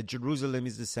taught us that Jerusalem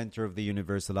is the center of the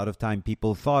universe. A lot of time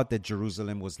people thought that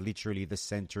Jerusalem was literally the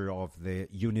center of the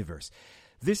universe.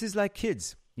 This is like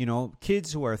kids.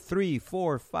 Kids who are 3,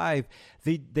 4, 5,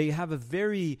 they have a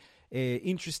very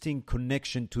interesting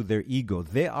connection to their ego.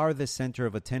 They are the center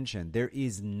of attention. There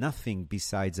is nothing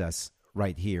besides us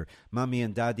right here. Mommy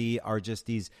and daddy are just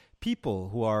these people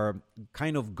who are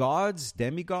kind of gods,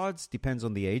 demigods, depends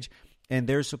on the age, and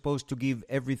they're supposed to give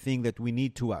everything that we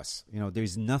need to us.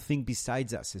 There's nothing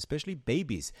besides us, especially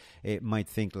babies might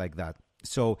think like that.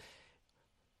 So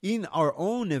in our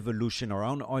own evolution, our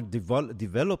own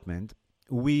development,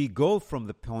 we go from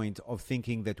the point of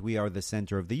thinking that we are the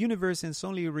center of the universe and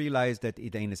suddenly realize that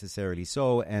it ain't necessarily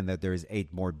so, and that there is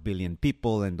 8 more billion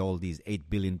people, and all these 8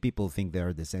 billion people think they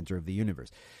are the center of the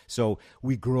universe. So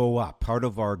we grow up. Part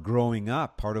of our growing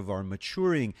up, part of our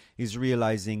maturing is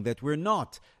realizing that we're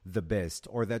not the best,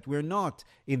 or that we're not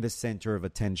in the center of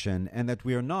attention, and that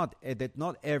we are not, that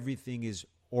not everything is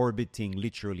orbiting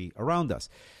literally around us.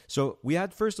 So we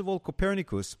had, first of all,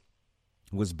 Copernicus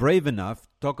was brave enough to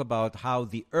talk about how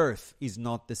the earth is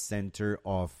not the center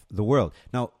of the world.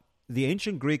 Now, the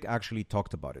ancient Greek actually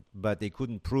talked about it, but they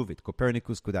couldn't prove it.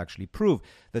 Copernicus could actually prove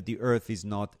that the earth is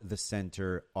not the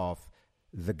center of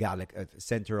the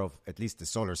center of at least the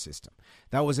solar system.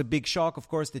 That was a big shock. Of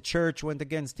course, the church went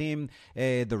against him.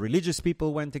 The religious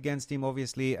people went against him,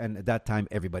 obviously. And at that time,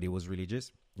 everybody was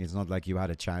religious. It's not like you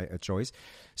had a choice.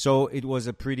 So it was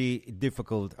a pretty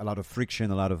difficult, a lot of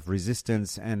friction, a lot of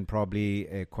resistance, and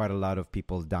probably quite a lot of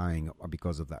people dying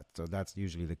because of that. So that's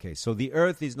usually the case. So the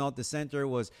earth is not the center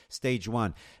was stage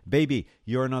one. Baby,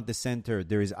 you're not the center.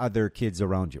 There is other kids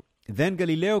around you. Then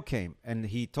Galileo came, and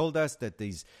he told us that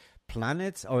these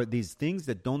planets, or these things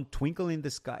that don't twinkle in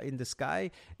the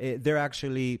sky, they're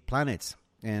actually planets.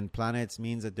 And planets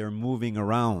means that they're moving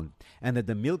around. And that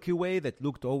the Milky Way, that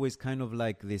looked always kind of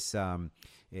like this, like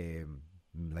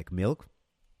milk,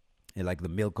 like the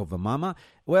milk of a mama.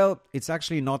 Well, it's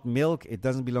actually not milk. It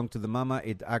doesn't belong to the mama.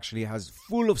 It actually has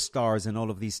full of stars, and all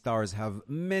of these stars have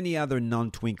many other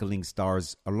non-twinkling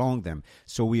stars along them.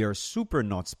 So we are super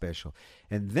not special.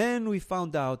 And then we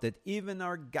found out that even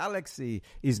our galaxy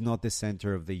is not the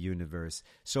center of the universe.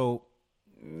 So,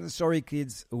 sorry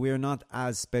kids, we're not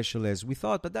as special as we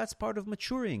thought, but that's part of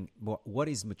maturing. What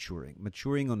is maturing?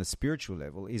 Maturing on a spiritual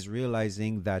level is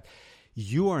realizing that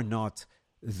you are not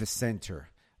the center,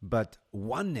 but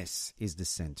oneness is the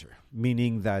center,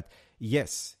 meaning that,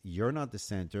 yes, you're not the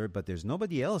center, but there's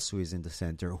nobody else who is in the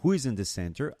center. Who is in the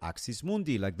center? Axis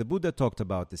Mundi, like the Buddha talked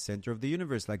about, the center of the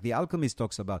universe, like the alchemist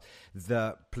talks about,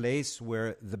 the place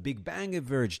where the Big Bang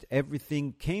emerged.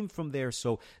 Everything came from there.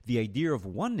 So the idea of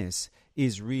oneness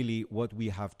is really what we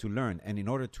have to learn. And in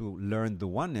order to learn the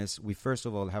oneness, we first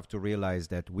of all have to realize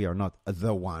that we are not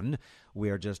the one. We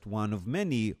are just one of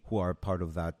many who are part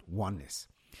of that oneness.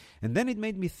 And then it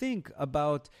made me think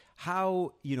about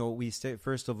how, we say,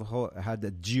 first of all, had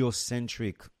a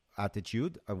geocentric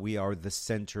attitude. We are the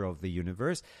center of the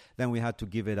universe. Then we had to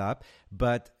give it up.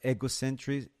 But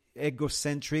egocentric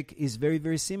is very,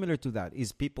 very similar to that.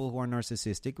 Is people who are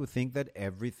narcissistic, who think that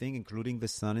everything, including the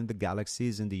sun and the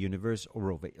galaxies and the universe,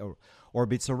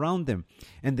 orbits around them.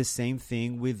 And the same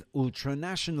thing with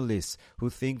ultranationalists, who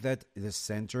think that the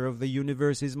center of the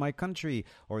universe is my country,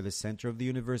 or the center of the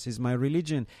universe is my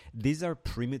religion. These are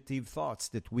primitive thoughts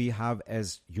that we have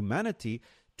as humanity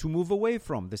to move away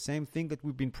from. The same thing that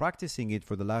we've been practicing it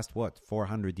for the last,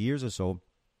 400 years or so.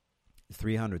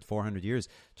 300, 400 years,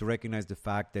 to recognize the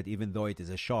fact that even though it is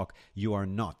a shock, you are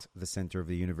not the center of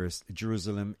the universe.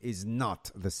 Jerusalem is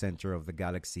not the center of the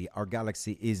galaxy. Our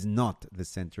galaxy is not the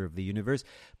center of the universe.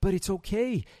 But it's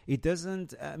okay. It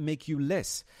doesn't make you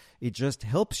less. It just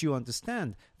helps you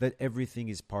understand that everything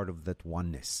is part of that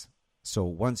oneness. So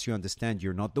once you understand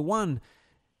you're not the one,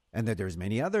 and that there's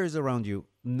many others around you,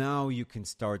 now you can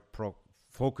start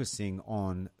focusing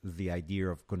on the idea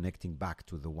of connecting back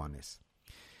to the oneness.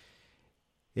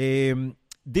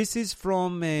 This is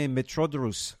from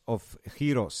Metrodorus of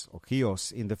Chios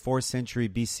in the 4th century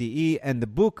BCE, and the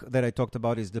book that I talked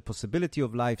about is The Possibility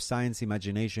of Life, Science,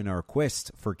 Imagination, Our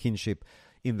Quest for Kinship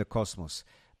in the Cosmos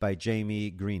by Jamie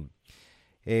Green.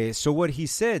 So what he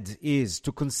said is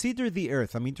to consider the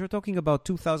Earth. I mean, we're talking about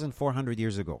 2,400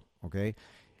 years ago, okay?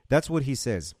 That's what he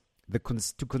says.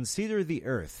 To consider the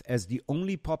Earth as the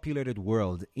only populated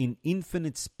world in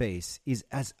infinite space is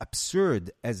as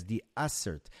absurd as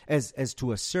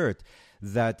to assert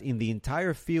that in the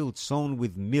entire field sown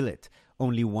with millet,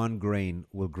 only one grain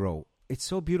will grow. It's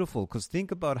so beautiful, because think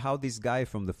about how this guy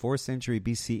from the 4th century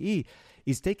BCE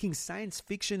is taking science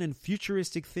fiction and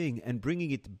futuristic thing and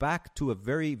bringing it back to a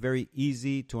very, very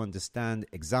easy to understand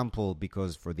example,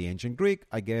 because for the ancient Greek,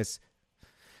 I guess,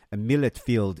 a millet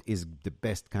field is the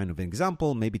best kind of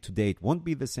example. Maybe today it won't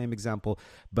be the same example,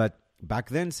 but back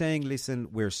then saying, listen,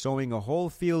 we're sowing a whole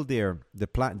field there.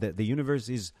 The universe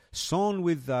is sown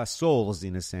with souls,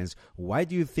 in a sense. Why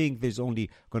do you think there's only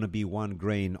going to be one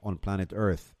grain on planet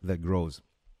Earth that grows?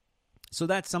 So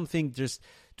that's something just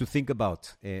to think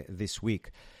about this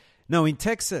week. Now, in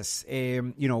Texas,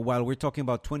 while we're talking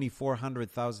about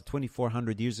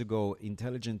 2,400 years ago,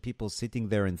 intelligent people sitting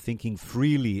there and thinking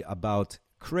freely about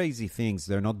crazy things.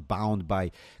 They're not bound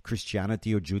by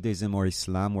Christianity or Judaism or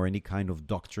Islam or any kind of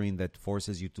doctrine that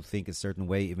forces you to think a certain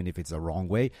way, even if it's a wrong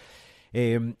way.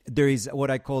 There is what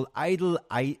I call idol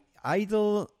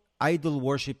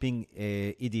worshipping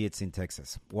idiots in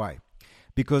Texas. Why?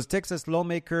 Because Texas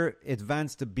lawmaker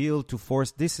advanced a bill to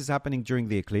force, this is happening during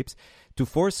the eclipse, to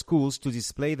force schools to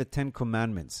display the Ten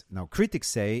Commandments. Now, critics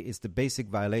say it's the basic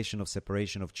violation of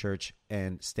separation of church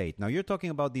and state. Now, you're talking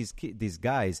about these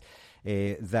guys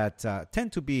that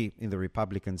tend to be in the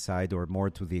Republican side or more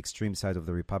to the extreme side of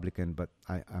the Republican, but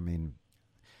I mean...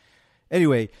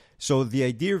 Anyway, so the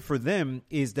idea for them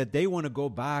is that they want to go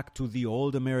back to the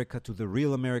old America, to the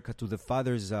real America, to the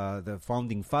fathers, the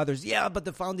founding fathers. Yeah, but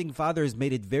the founding fathers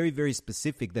made it very, very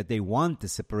specific that they want the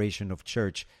separation of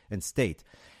church and state.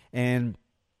 And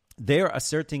they're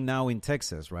asserting now in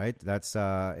Texas, right? That's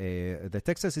the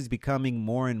Texas is becoming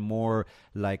more and more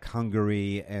like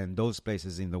Hungary and those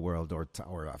places in the world,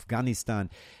 or Afghanistan.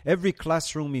 Every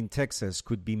classroom in Texas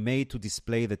could be made to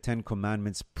display the Ten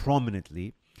Commandments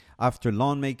prominently, after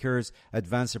lawmakers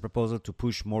advanced a proposal to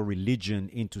push more religion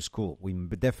into school. We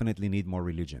definitely need more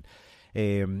religion.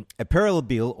 A parallel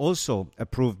bill also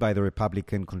approved by the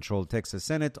Republican-controlled Texas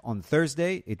Senate on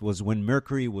Thursday. It was when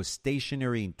Mercury was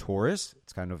stationary in Taurus.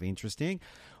 It's kind of interesting.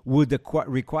 Would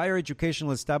require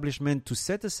educational establishment to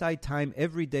set aside time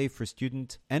every day for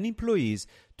students and employees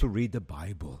to read the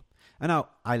Bible. And now,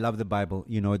 I love the Bible.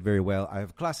 You know it very well. I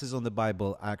have classes on the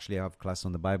Bible. Actually, I have class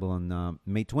on the Bible on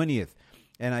May 20th.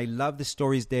 And I love the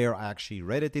stories there. I actually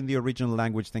read it in the original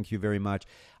language. Thank you very much.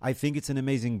 I think it's an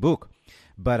amazing book.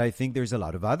 But I think there's a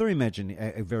lot of other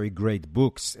very great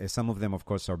books. Some of them, of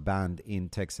course, are banned in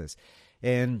Texas.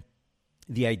 And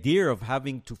the idea of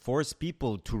having to force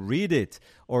people to read it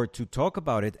or to talk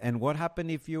about it. And what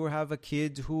happens if you have a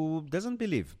kid who doesn't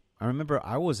believe? I remember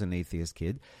I was an atheist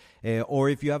kid. Or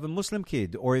if you have a Muslim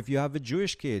kid, or if you have a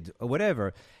Jewish kid, or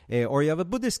whatever, or you have a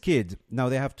Buddhist kid, now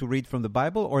they have to read from the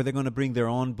Bible, or they're going to bring their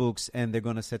own books and they're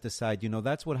going to set aside,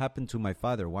 that's what happened to my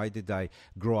father. Why did I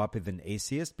grow up as an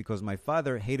atheist? Because my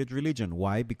father hated religion.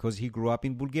 Why? Because he grew up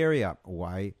in Bulgaria.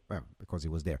 Why? Well, because he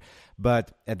was there.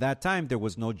 But at that time, there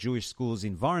was no Jewish schools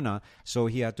in Varna, so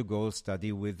he had to go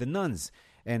study with the nuns.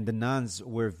 And the nuns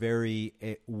were very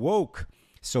woke.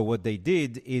 So what they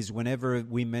did is whenever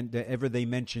they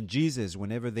mentioned Jesus,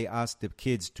 whenever they asked the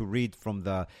kids to read from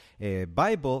the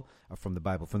Bible, from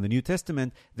the New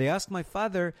Testament, they asked my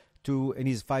father and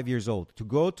he's 5 years old, to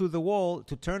go to the wall,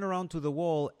 to turn around to the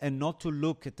wall and not to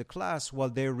look at the class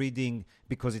while they're reading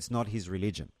because it's not his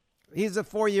religion. He's a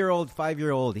 4-year-old,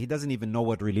 5-year-old. He doesn't even know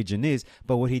what religion is.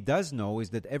 But what he does know is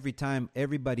that every time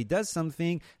everybody does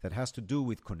something that has to do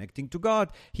with connecting to God,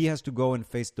 he has to go and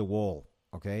face the wall.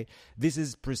 Okay, this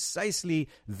is precisely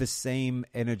the same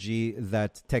energy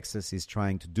that Texas is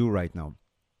trying to do right now.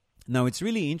 Now, it's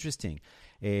really interesting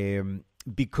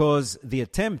because the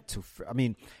attempt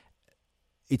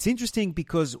it's interesting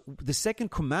because the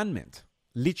second commandment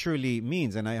literally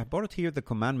means, and I brought here the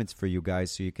commandments for you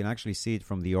guys so you can actually see it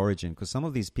from the origin, because some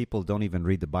of these people don't even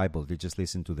read the Bible. They just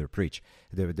listen to their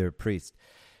priest.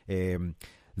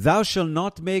 Thou shalt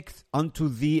not make unto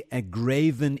thee a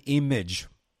graven image,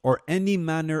 or any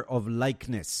manner of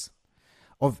likeness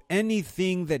of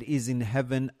anything that is in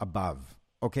heaven above.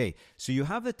 Okay, so you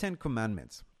have the Ten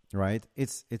Commandments, right?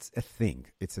 It's a thing.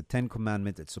 It's a Ten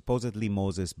Commandment that supposedly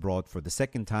Moses brought for the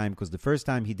second time, because the first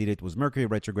time he did it was Mercury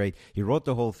retrograde. He wrote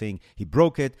the whole thing. He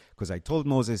broke it because I told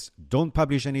Moses, don't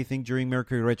publish anything during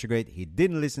Mercury retrograde. He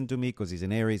didn't listen to me because he's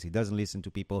in Aries. He doesn't listen to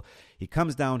people. He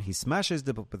comes down. He smashes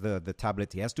the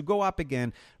tablet. He has to go up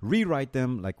again, rewrite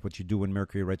them like what you do in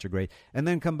Mercury retrograde, and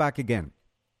then come back again.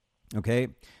 Okay?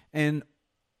 And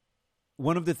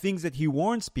one of the things that he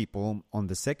warns people on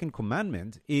the second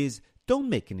commandment is don't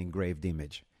make an engraved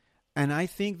image. And I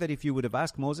think that if you would have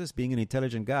asked Moses, being an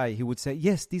intelligent guy, he would say,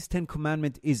 yes, this 10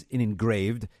 commandment is an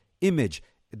engraved image.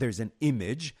 There's an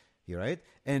image, right?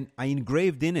 And I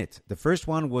engraved in it. The first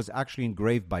one was actually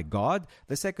engraved by God.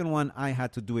 The second one, I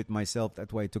had to do it myself.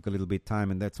 That's why it took a little bit of time,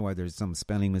 and that's why there's some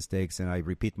spelling mistakes, and I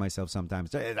repeat myself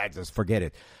sometimes. I just forget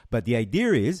it. But the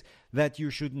idea is that you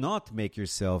should not make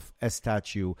yourself a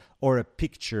statue or a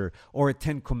picture or a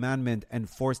 10 commandment and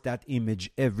force that image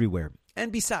everywhere.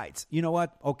 And besides, you know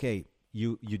what? Okay,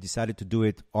 you decided to do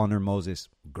it, honor Moses.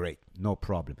 Great, no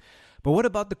problem. But what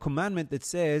about the commandment that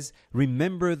says,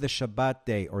 remember the Shabbat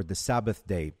day or the Sabbath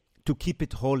day to keep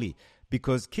it holy?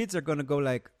 because kids are going to go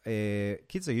like,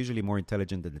 kids are usually more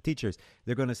intelligent than the teachers.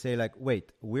 They're going to say like,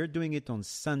 wait, we're doing it on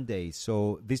Sunday.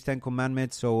 So these 10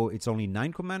 commandments, so it's only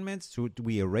 9 commandments. Should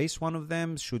we erase one of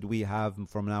them? Should we have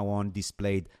from now on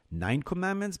displayed 9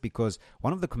 commandments? Because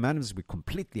one of the commandments we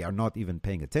completely are not even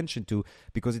paying attention to,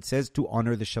 because it says to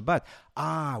honor the Shabbat.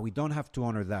 We don't have to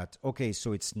honor that. Okay,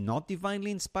 so it's not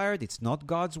divinely inspired. It's not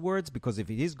God's words, because if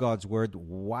it is God's word,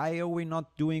 why are we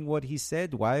not doing what he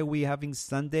said? Why are we having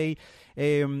Sunday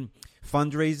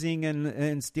fundraising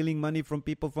and stealing money from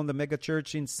people from the mega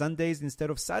church in Sundays instead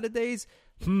of Saturdays?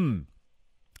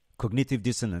 Cognitive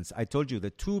dissonance. I told you the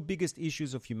 2 biggest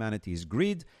issues of humanity is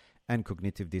greed and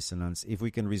cognitive dissonance. If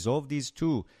we can resolve these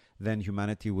 2, then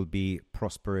humanity will be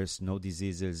prosperous, no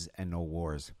diseases and no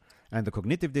wars. And the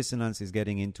cognitive dissonance is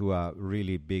getting into a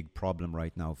really big problem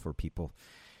right now for people.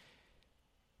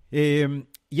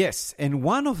 Yes, and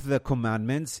one of the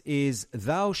commandments is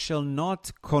thou shalt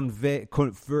not covet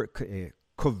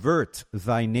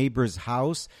thy neighbor's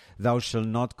house, thou shalt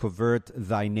not covet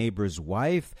thy neighbor's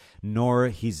wife, nor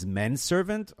his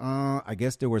manservant. I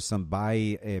guess there were some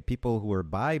people who were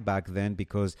back then,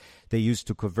 because they used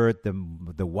to covet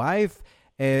the wife.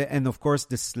 And of course,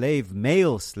 the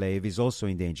male slave, is also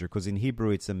in danger, because in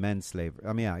Hebrew it's a manslave.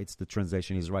 It's the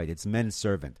translation is right. It's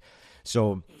manservant.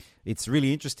 So it's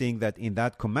really interesting that in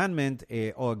that commandment,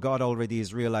 God already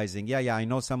is realizing, I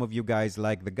know some of you guys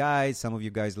like the guys, some of you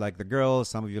guys like the girls,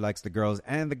 some of you likes the girls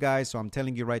and the guys. So I'm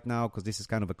telling you right now, because this is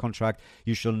kind of a contract,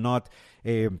 you shall not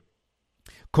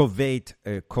covet.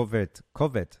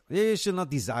 You shall not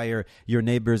desire your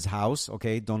neighbor's house.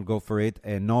 Okay, don't go for it.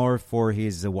 Nor for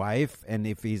his wife. And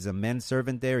if he's a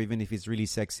manservant there, even if he's really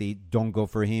sexy, don't go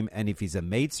for him. And if he's a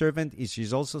maidservant, if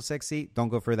she's also sexy, don't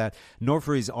go for that. Nor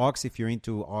for his ox if you're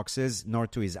into oxes, nor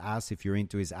to his ass if you're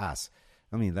into his ass.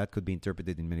 That could be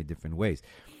interpreted in many different ways.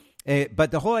 But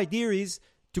the whole idea is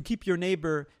to keep your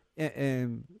neighbor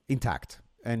intact,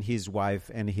 and his wife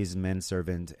and his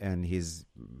manservant and his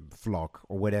flock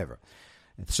or whatever.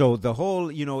 So the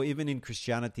whole, even in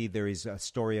Christianity, there is a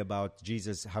story about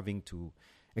Jesus having to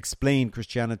explain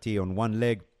Christianity on one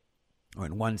leg or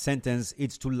in one sentence.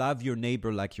 It's to love your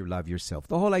neighbor like you love yourself.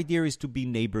 The whole idea is to be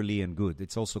neighborly and good.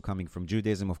 It's also coming from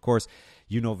Judaism. Of course,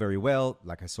 you know very well,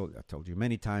 like I told you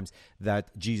many times,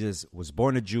 that Jesus was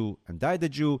born a Jew and died a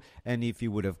Jew. And if he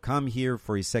would have come here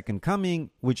for his second coming,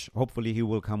 which hopefully he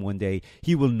will come one day,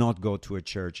 he will not go to a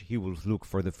church. He will look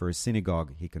for the first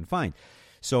synagogue he can find.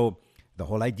 So the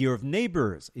whole idea of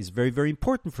neighbors is very, very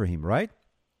important for him, right?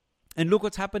 And look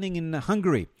what's happening in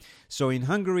Hungary. So in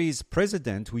Hungary's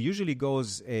president, who usually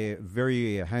goes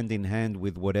very hand in hand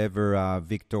with whatever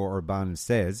Viktor Orban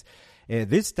says,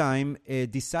 this time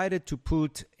decided to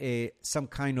put some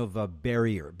kind of a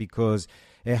barrier, because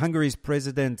Hungary's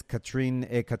president,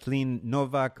 Katalin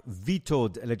Novak,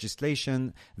 vetoed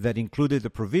legislation that included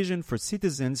a provision for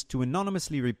citizens to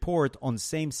anonymously report on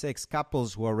same-sex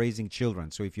couples who are raising children.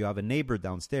 So if you have a neighbor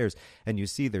downstairs and you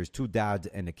see there's 2 dads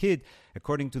and a kid,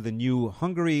 according to the new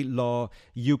Hungary law,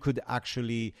 you could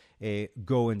actually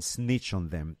go and snitch on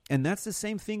them. And that's the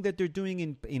same thing that they're doing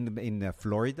in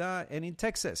Florida and in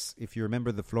Texas. If you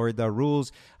remember the Florida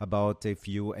rules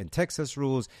and Texas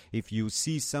rules, if you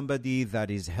see somebody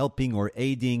that is helping or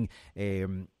aiding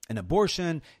an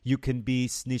abortion, you can be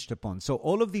snitched upon. So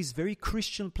all of these very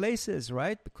Christian places,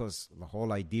 right? Because the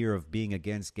whole idea of being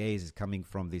against gays is coming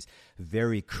from this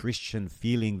very Christian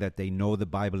feeling that they know the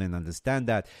Bible and understand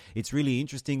that. It's really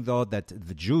interesting, though, that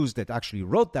the Jews that actually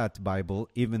wrote that Bible,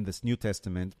 even this New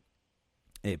Testament,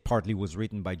 partly was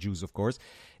written by Jews, of course.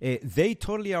 They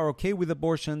totally are okay with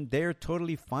abortion. They're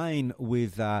totally fine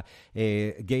with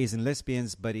gays and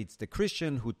lesbians, but it's the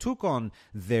Christian who took on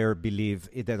their belief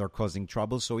that are causing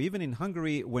trouble. So even in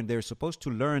Hungary, when they're supposed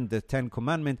to learn the 10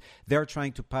 Commandments, they're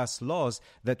trying to pass laws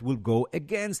that will go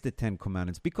against the 10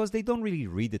 Commandments, because they don't really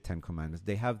read the 10 Commandments.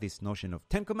 They have this notion of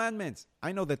 10 Commandments.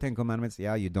 I know the 10 Commandments.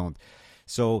 Yeah, you don't.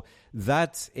 So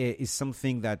that is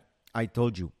something that I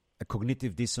told you. A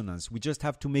cognitive dissonance. We just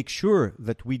have to make sure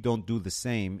that we don't do the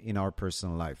same in our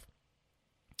personal life.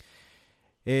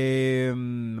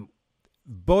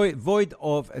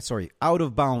 Out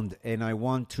of bound, and I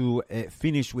want to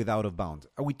finish with out of bound.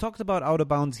 We talked about out of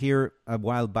bounds here a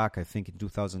while back, I think in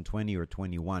 2020 or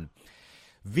 21.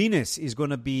 Venus is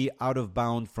going to be out of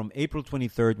bound from April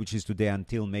 23rd, which is today,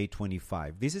 until May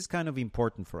 25. This is kind of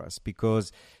important for us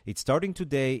because it's starting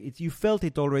today. You felt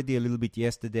it already a little bit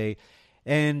yesterday.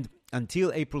 And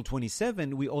until April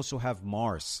 27, we also have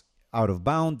Mars out of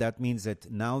bound. That means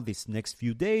that now, this next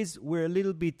few days, we're a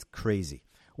little bit crazy.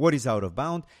 What is out of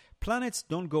bound? Planets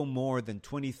don't go more than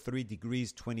 23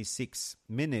 degrees, 26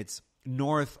 minutes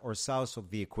north or south of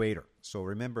the equator. So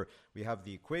remember, we have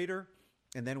the equator,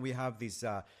 and then we have this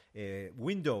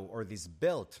window or this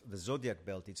belt, the zodiac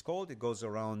belt it's called. It goes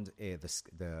around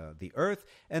the Earth,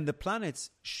 and the planets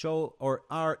show or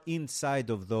are inside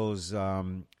of those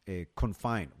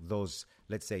confine, those,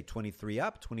 let's say, 23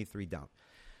 up, 23 down.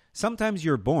 Sometimes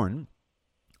you're born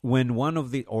when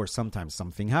or sometimes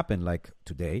something happened, like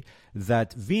today,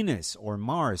 that Venus or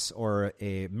Mars or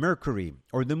Mercury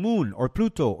or the Moon or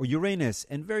Pluto or Uranus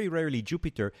and very rarely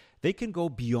Jupiter, they can go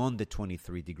beyond the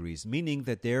 23 degrees, meaning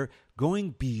that they're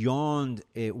going beyond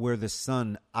where the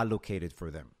sun allocated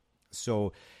for them.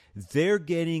 So they're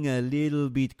getting a little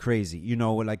bit crazy. You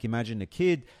know, like imagine a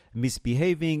kid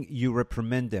misbehaving, you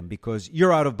reprimand them because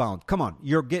you're out of bounds. Come on,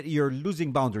 you're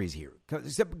losing boundaries here.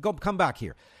 Come back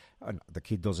here. The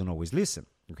kid doesn't always listen.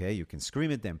 Okay, you can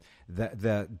scream at them.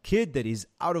 The kid that is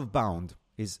out of bound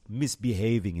is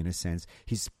misbehaving in a sense.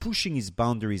 He's pushing his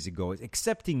boundaries. He goes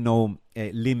accepting no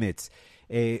limits,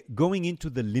 going into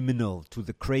the liminal, to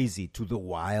the crazy, to the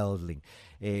wildling,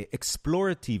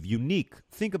 explorative, unique.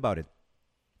 Think about it.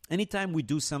 Anytime we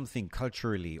do something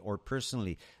culturally or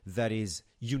personally that is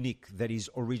unique, that is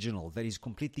original, that is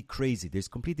completely crazy, that is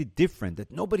completely different,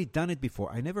 that nobody done it before.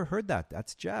 I never heard that.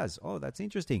 That's jazz. Oh, that's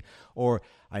interesting. Or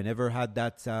I never had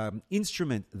that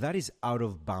instrument. That is out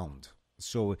of bound.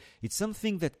 So it's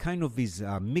something that kind of is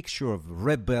a mixture of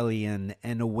rebellion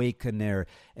and awakener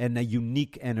and a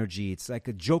unique energy. It's like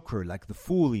a joker, like the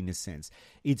fool in a sense.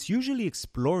 It's usually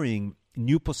exploring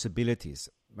new possibilities.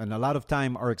 And a lot of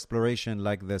time, our exploration,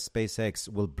 like the SpaceX,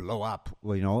 will blow up,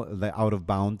 you know, the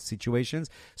out-of-bound situations.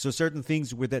 So certain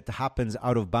things where that happens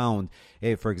out of bound,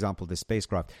 for example, the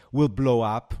spacecraft, will blow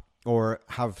up or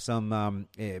have some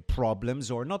problems,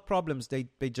 or not problems. They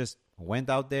just went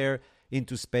out there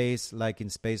into space, like in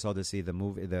Space Odyssey, the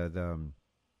movie,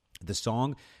 the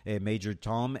song, Major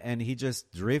Tom, and he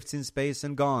just drifts in space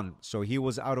and gone. So he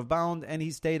was out of bound, and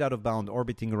he stayed out of bound,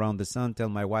 orbiting around the sun. Tell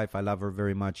my wife I love her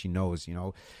very much. She knows, you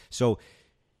know. So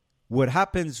what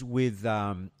happens with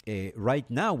right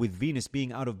now with Venus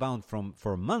being out of bound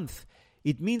for a month,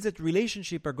 it means that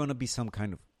relationship are going to be some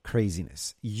kind of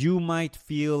craziness. You might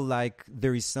feel like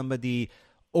there is somebody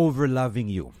over-loving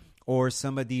you, or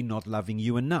somebody not loving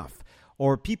you enough,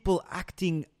 or people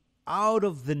acting out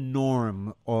of the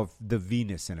norm of the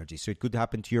Venus energy. So it could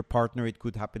happen to your partner, it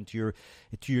could happen to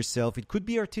yourself, it could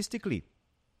be artistically.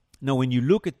 Now, when you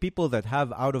look at people that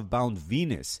have out-of-bound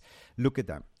Venus, look at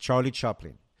them. Charlie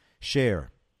Chaplin,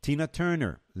 Cher, Tina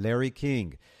Turner, Larry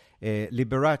King,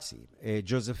 Liberace,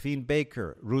 Josephine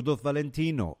Baker, Rudolph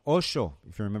Valentino, Osho,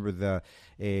 if you remember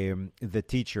the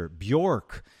teacher,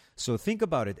 Bjork. So think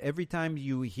about it. Every time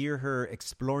you hear her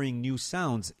exploring new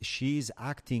sounds, she's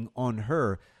acting on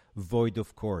her void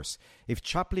of course. If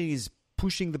Chaplin is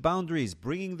pushing the boundaries,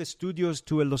 bringing the studios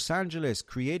to Los Angeles,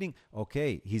 creating,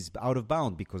 okay, he's out of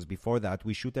bound, because before that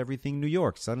we shoot everything in New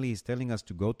York. Suddenly he's telling us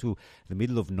to go to the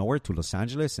middle of nowhere, to Los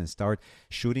Angeles, and start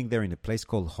shooting there in a place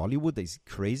called Hollywood. Is it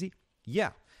crazy?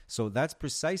 Yeah. So that's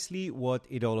precisely what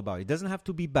it's all about. It doesn't have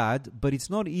to be bad, but it's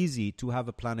not easy to have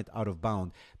a planet out of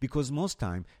bound, because most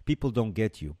time people don't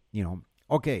get you. You know,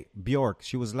 okay, Bjork,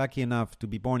 she was lucky enough to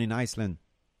be born in Iceland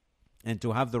and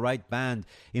to have the right band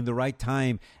in the right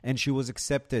time, and she was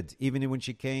accepted even when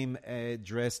she came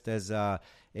dressed as a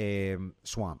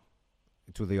swan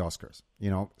to the Oscars, you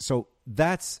know. So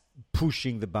that's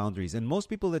pushing the boundaries. And most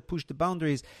people that push the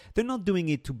boundaries, they're not doing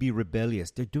it to be rebellious.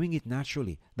 They're doing it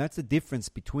naturally. That's the difference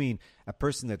between a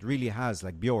person that really has,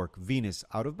 like Bjork, Venus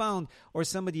out of bound, or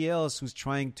somebody else who's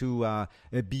trying to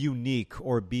be unique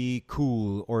or be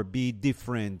cool or be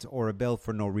different or rebel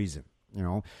for no reason. You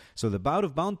know, so the out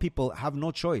of bound people have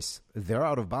no choice. They're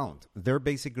out of bound. They're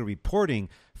basically reporting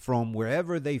from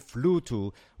wherever they flew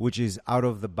to, which is out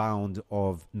of the bound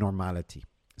of normality.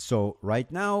 So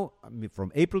right now,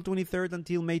 from April 23rd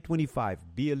until May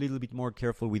 25, be a little bit more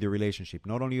careful with your relationship.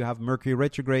 Not only you have Mercury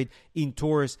retrograde in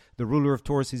Taurus, the ruler of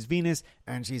Taurus is Venus,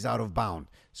 and she's out of bound.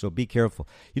 So be careful.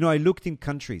 You know, I looked in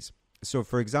countries. So,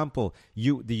 for example,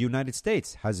 the United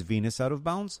States has Venus out of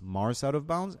bounds, Mars out of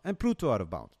bounds, and Pluto out of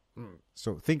bounds.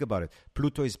 So think about it.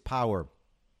 Pluto is power,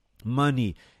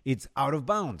 money. It's out of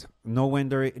bound. No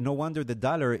wonder the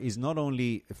dollar is not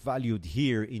only valued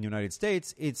here in the United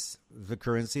States, it's the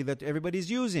currency that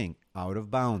everybody's using. Out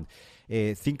of bound.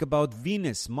 Think about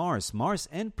Venus, Mars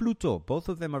and Pluto. Both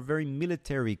of them are very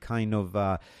military kind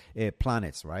of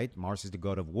planets, right? Mars is the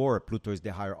god of war. Pluto is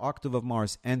the higher octave of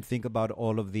Mars. And think about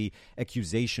all of the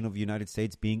accusation of the United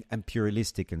States being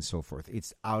imperialistic and so forth.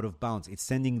 It's out of bounds. It's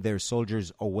sending their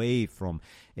soldiers away from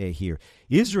here.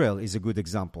 Israel is a good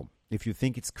example. If you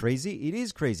think it's crazy, it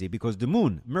is crazy, because the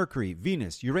moon, Mercury,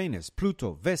 Venus, Uranus,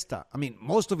 Pluto, Vesta,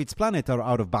 most of its planets are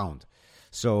out of bound.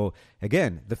 So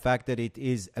again, the fact that it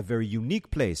is a very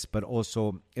unique place, but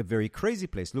also a very crazy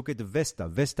place. Look at the Vesta.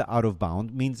 Vesta out of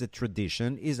bound means that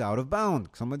tradition is out of bound.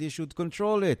 Somebody should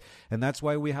control it. And that's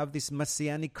why we have this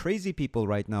messianic crazy people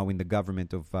right now in the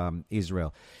government of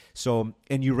Israel. So,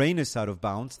 and Uranus out of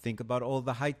bounds, think about all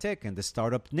the high tech and the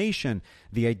startup nation.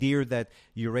 The idea that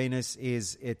Uranus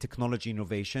is a technology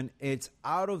innovation, it's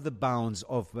out of the bounds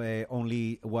of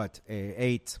only,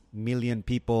 8 million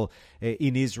people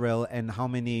in Israel, and how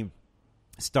many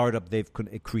startup they've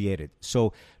created.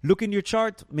 So look in your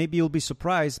chart, maybe you'll be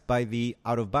surprised by the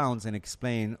out of bounds and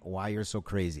explain why you're so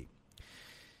crazy.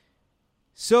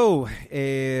 So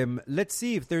let's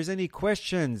see if there's any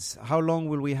questions. How long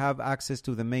will we have access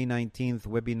to the May 19th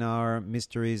webinar,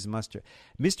 Mystery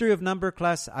of Number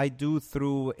class? I do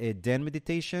through a Den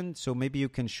meditation, so maybe you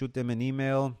can shoot them an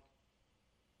email.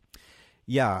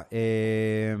 Yeah.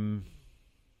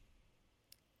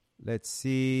 Let's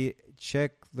see.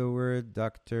 Check the word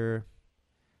doctor.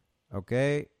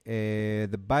 Okay.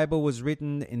 The Bible was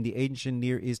written in the ancient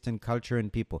Near Eastern culture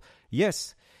and people.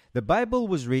 Yes. The Bible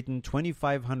was written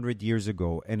 2,500 years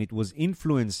ago, and it was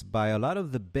influenced by a lot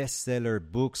of the bestseller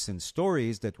books and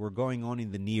stories that were going on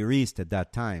in the Near East at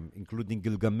that time, including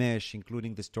Gilgamesh,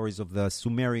 including the stories of the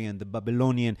Sumerian, the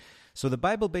Babylonian. So the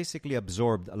Bible basically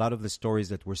absorbed a lot of the stories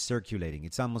that were circulating.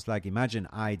 It's almost like, imagine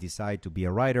I decide to be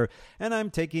a writer, and I'm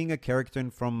taking a character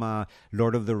from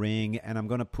Lord of the Ring, and I'm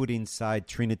going to put inside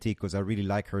Trinity because I really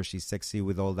like her. She's sexy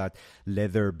with all that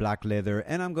leather, black leather.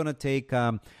 And I'm going to take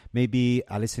maybe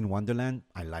Alice in Wonderland.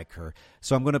 I like her.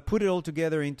 So I'm going to put it all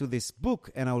together into this book,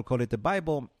 and I will call it the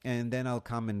Bible, and then I'll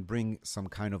come and bring some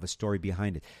kind of a story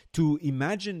behind it. To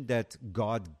imagine that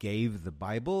God gave the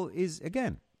Bible is,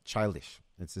 again, childish.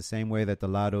 It's the same way that a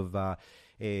lot of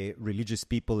religious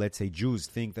people, let's say Jews,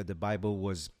 think that the Bible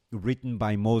was written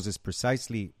by Moses,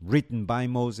 precisely written by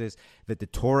Moses, that the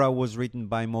Torah was written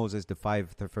by Moses, the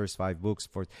first five books.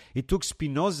 It took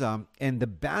Spinoza and the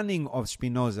banning of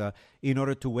Spinoza in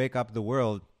order to wake up the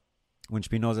world, when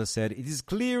Spinoza said, it is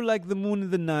clear like the moon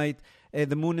in the night,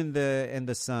 the moon and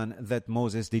the sun, that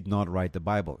Moses did not write the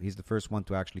Bible. He's the first one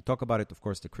to actually talk about it. Of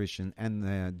course, the Christian and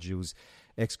the Jews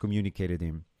excommunicated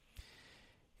him.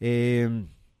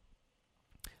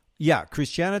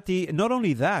 Christianity. Not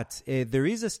only that, there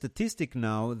is a statistic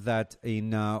now that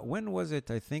in when was it?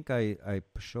 I think I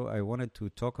wanted to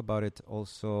talk about it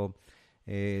also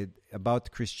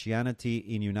about Christianity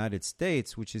in United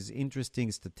States, which is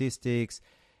interesting statistics.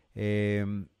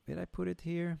 Did I put it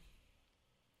here?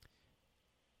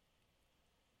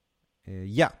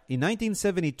 In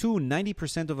 1972,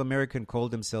 90% of Americans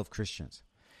called themselves Christians.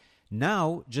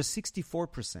 Now, just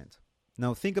 64%.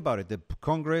 Now, think about it. The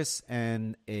Congress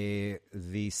and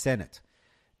the Senate.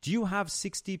 Do you have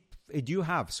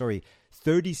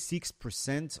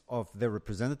 36% of the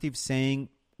representatives saying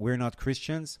we're not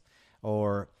Christians,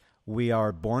 or we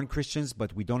are born Christians,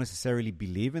 but we don't necessarily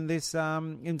believe in this,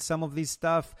 in some of this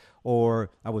stuff,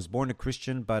 or I was born a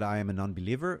Christian, but I am an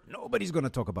unbeliever? Nobody's going to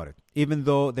talk about it, even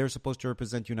though they're supposed to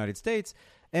represent the United States.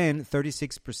 And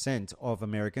 36% of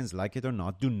Americans, like it or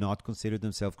not, do not consider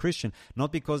themselves Christian.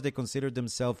 Not because they consider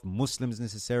themselves Muslims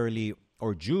necessarily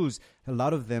or Jews. A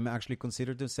lot of them actually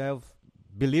consider themselves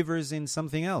believers in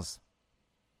something else.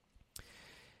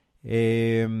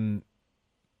 There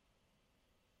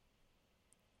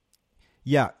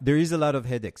is a lot of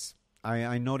headaches.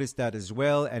 I noticed that as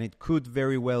well, and it could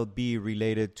very well be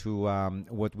related to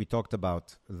what we talked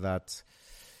about, that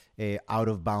out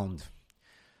of bound.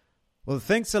 Well,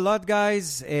 thanks a lot,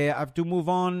 guys. I have to move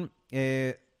on.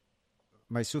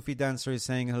 My Sufi dancer is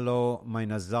saying hello. My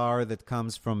Nazar that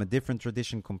comes from a different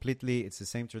tradition completely. It's the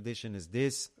same tradition as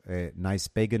this. Nice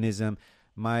paganism.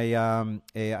 My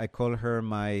I call her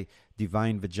my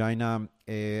divine vagina.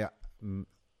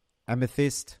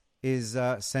 Amethyst is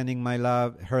sending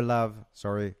her love.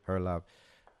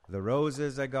 The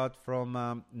roses I got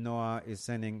from Noah is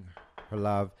sending her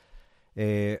love.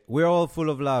 We're all full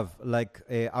of love, like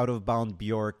Out of Bound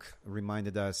Bjork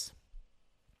reminded us.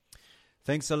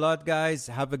 Thanks a lot, guys.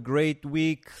 Have a great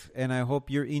week, and I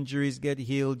hope your injuries get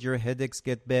healed, your headaches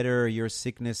get better, your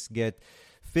sickness get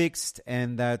fixed,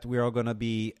 and that we're all going to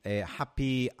be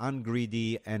happy,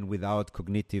 ungreedy, and without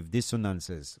cognitive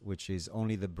dissonances, which is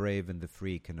only the brave and the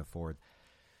free can afford.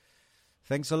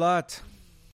 Thanks a lot.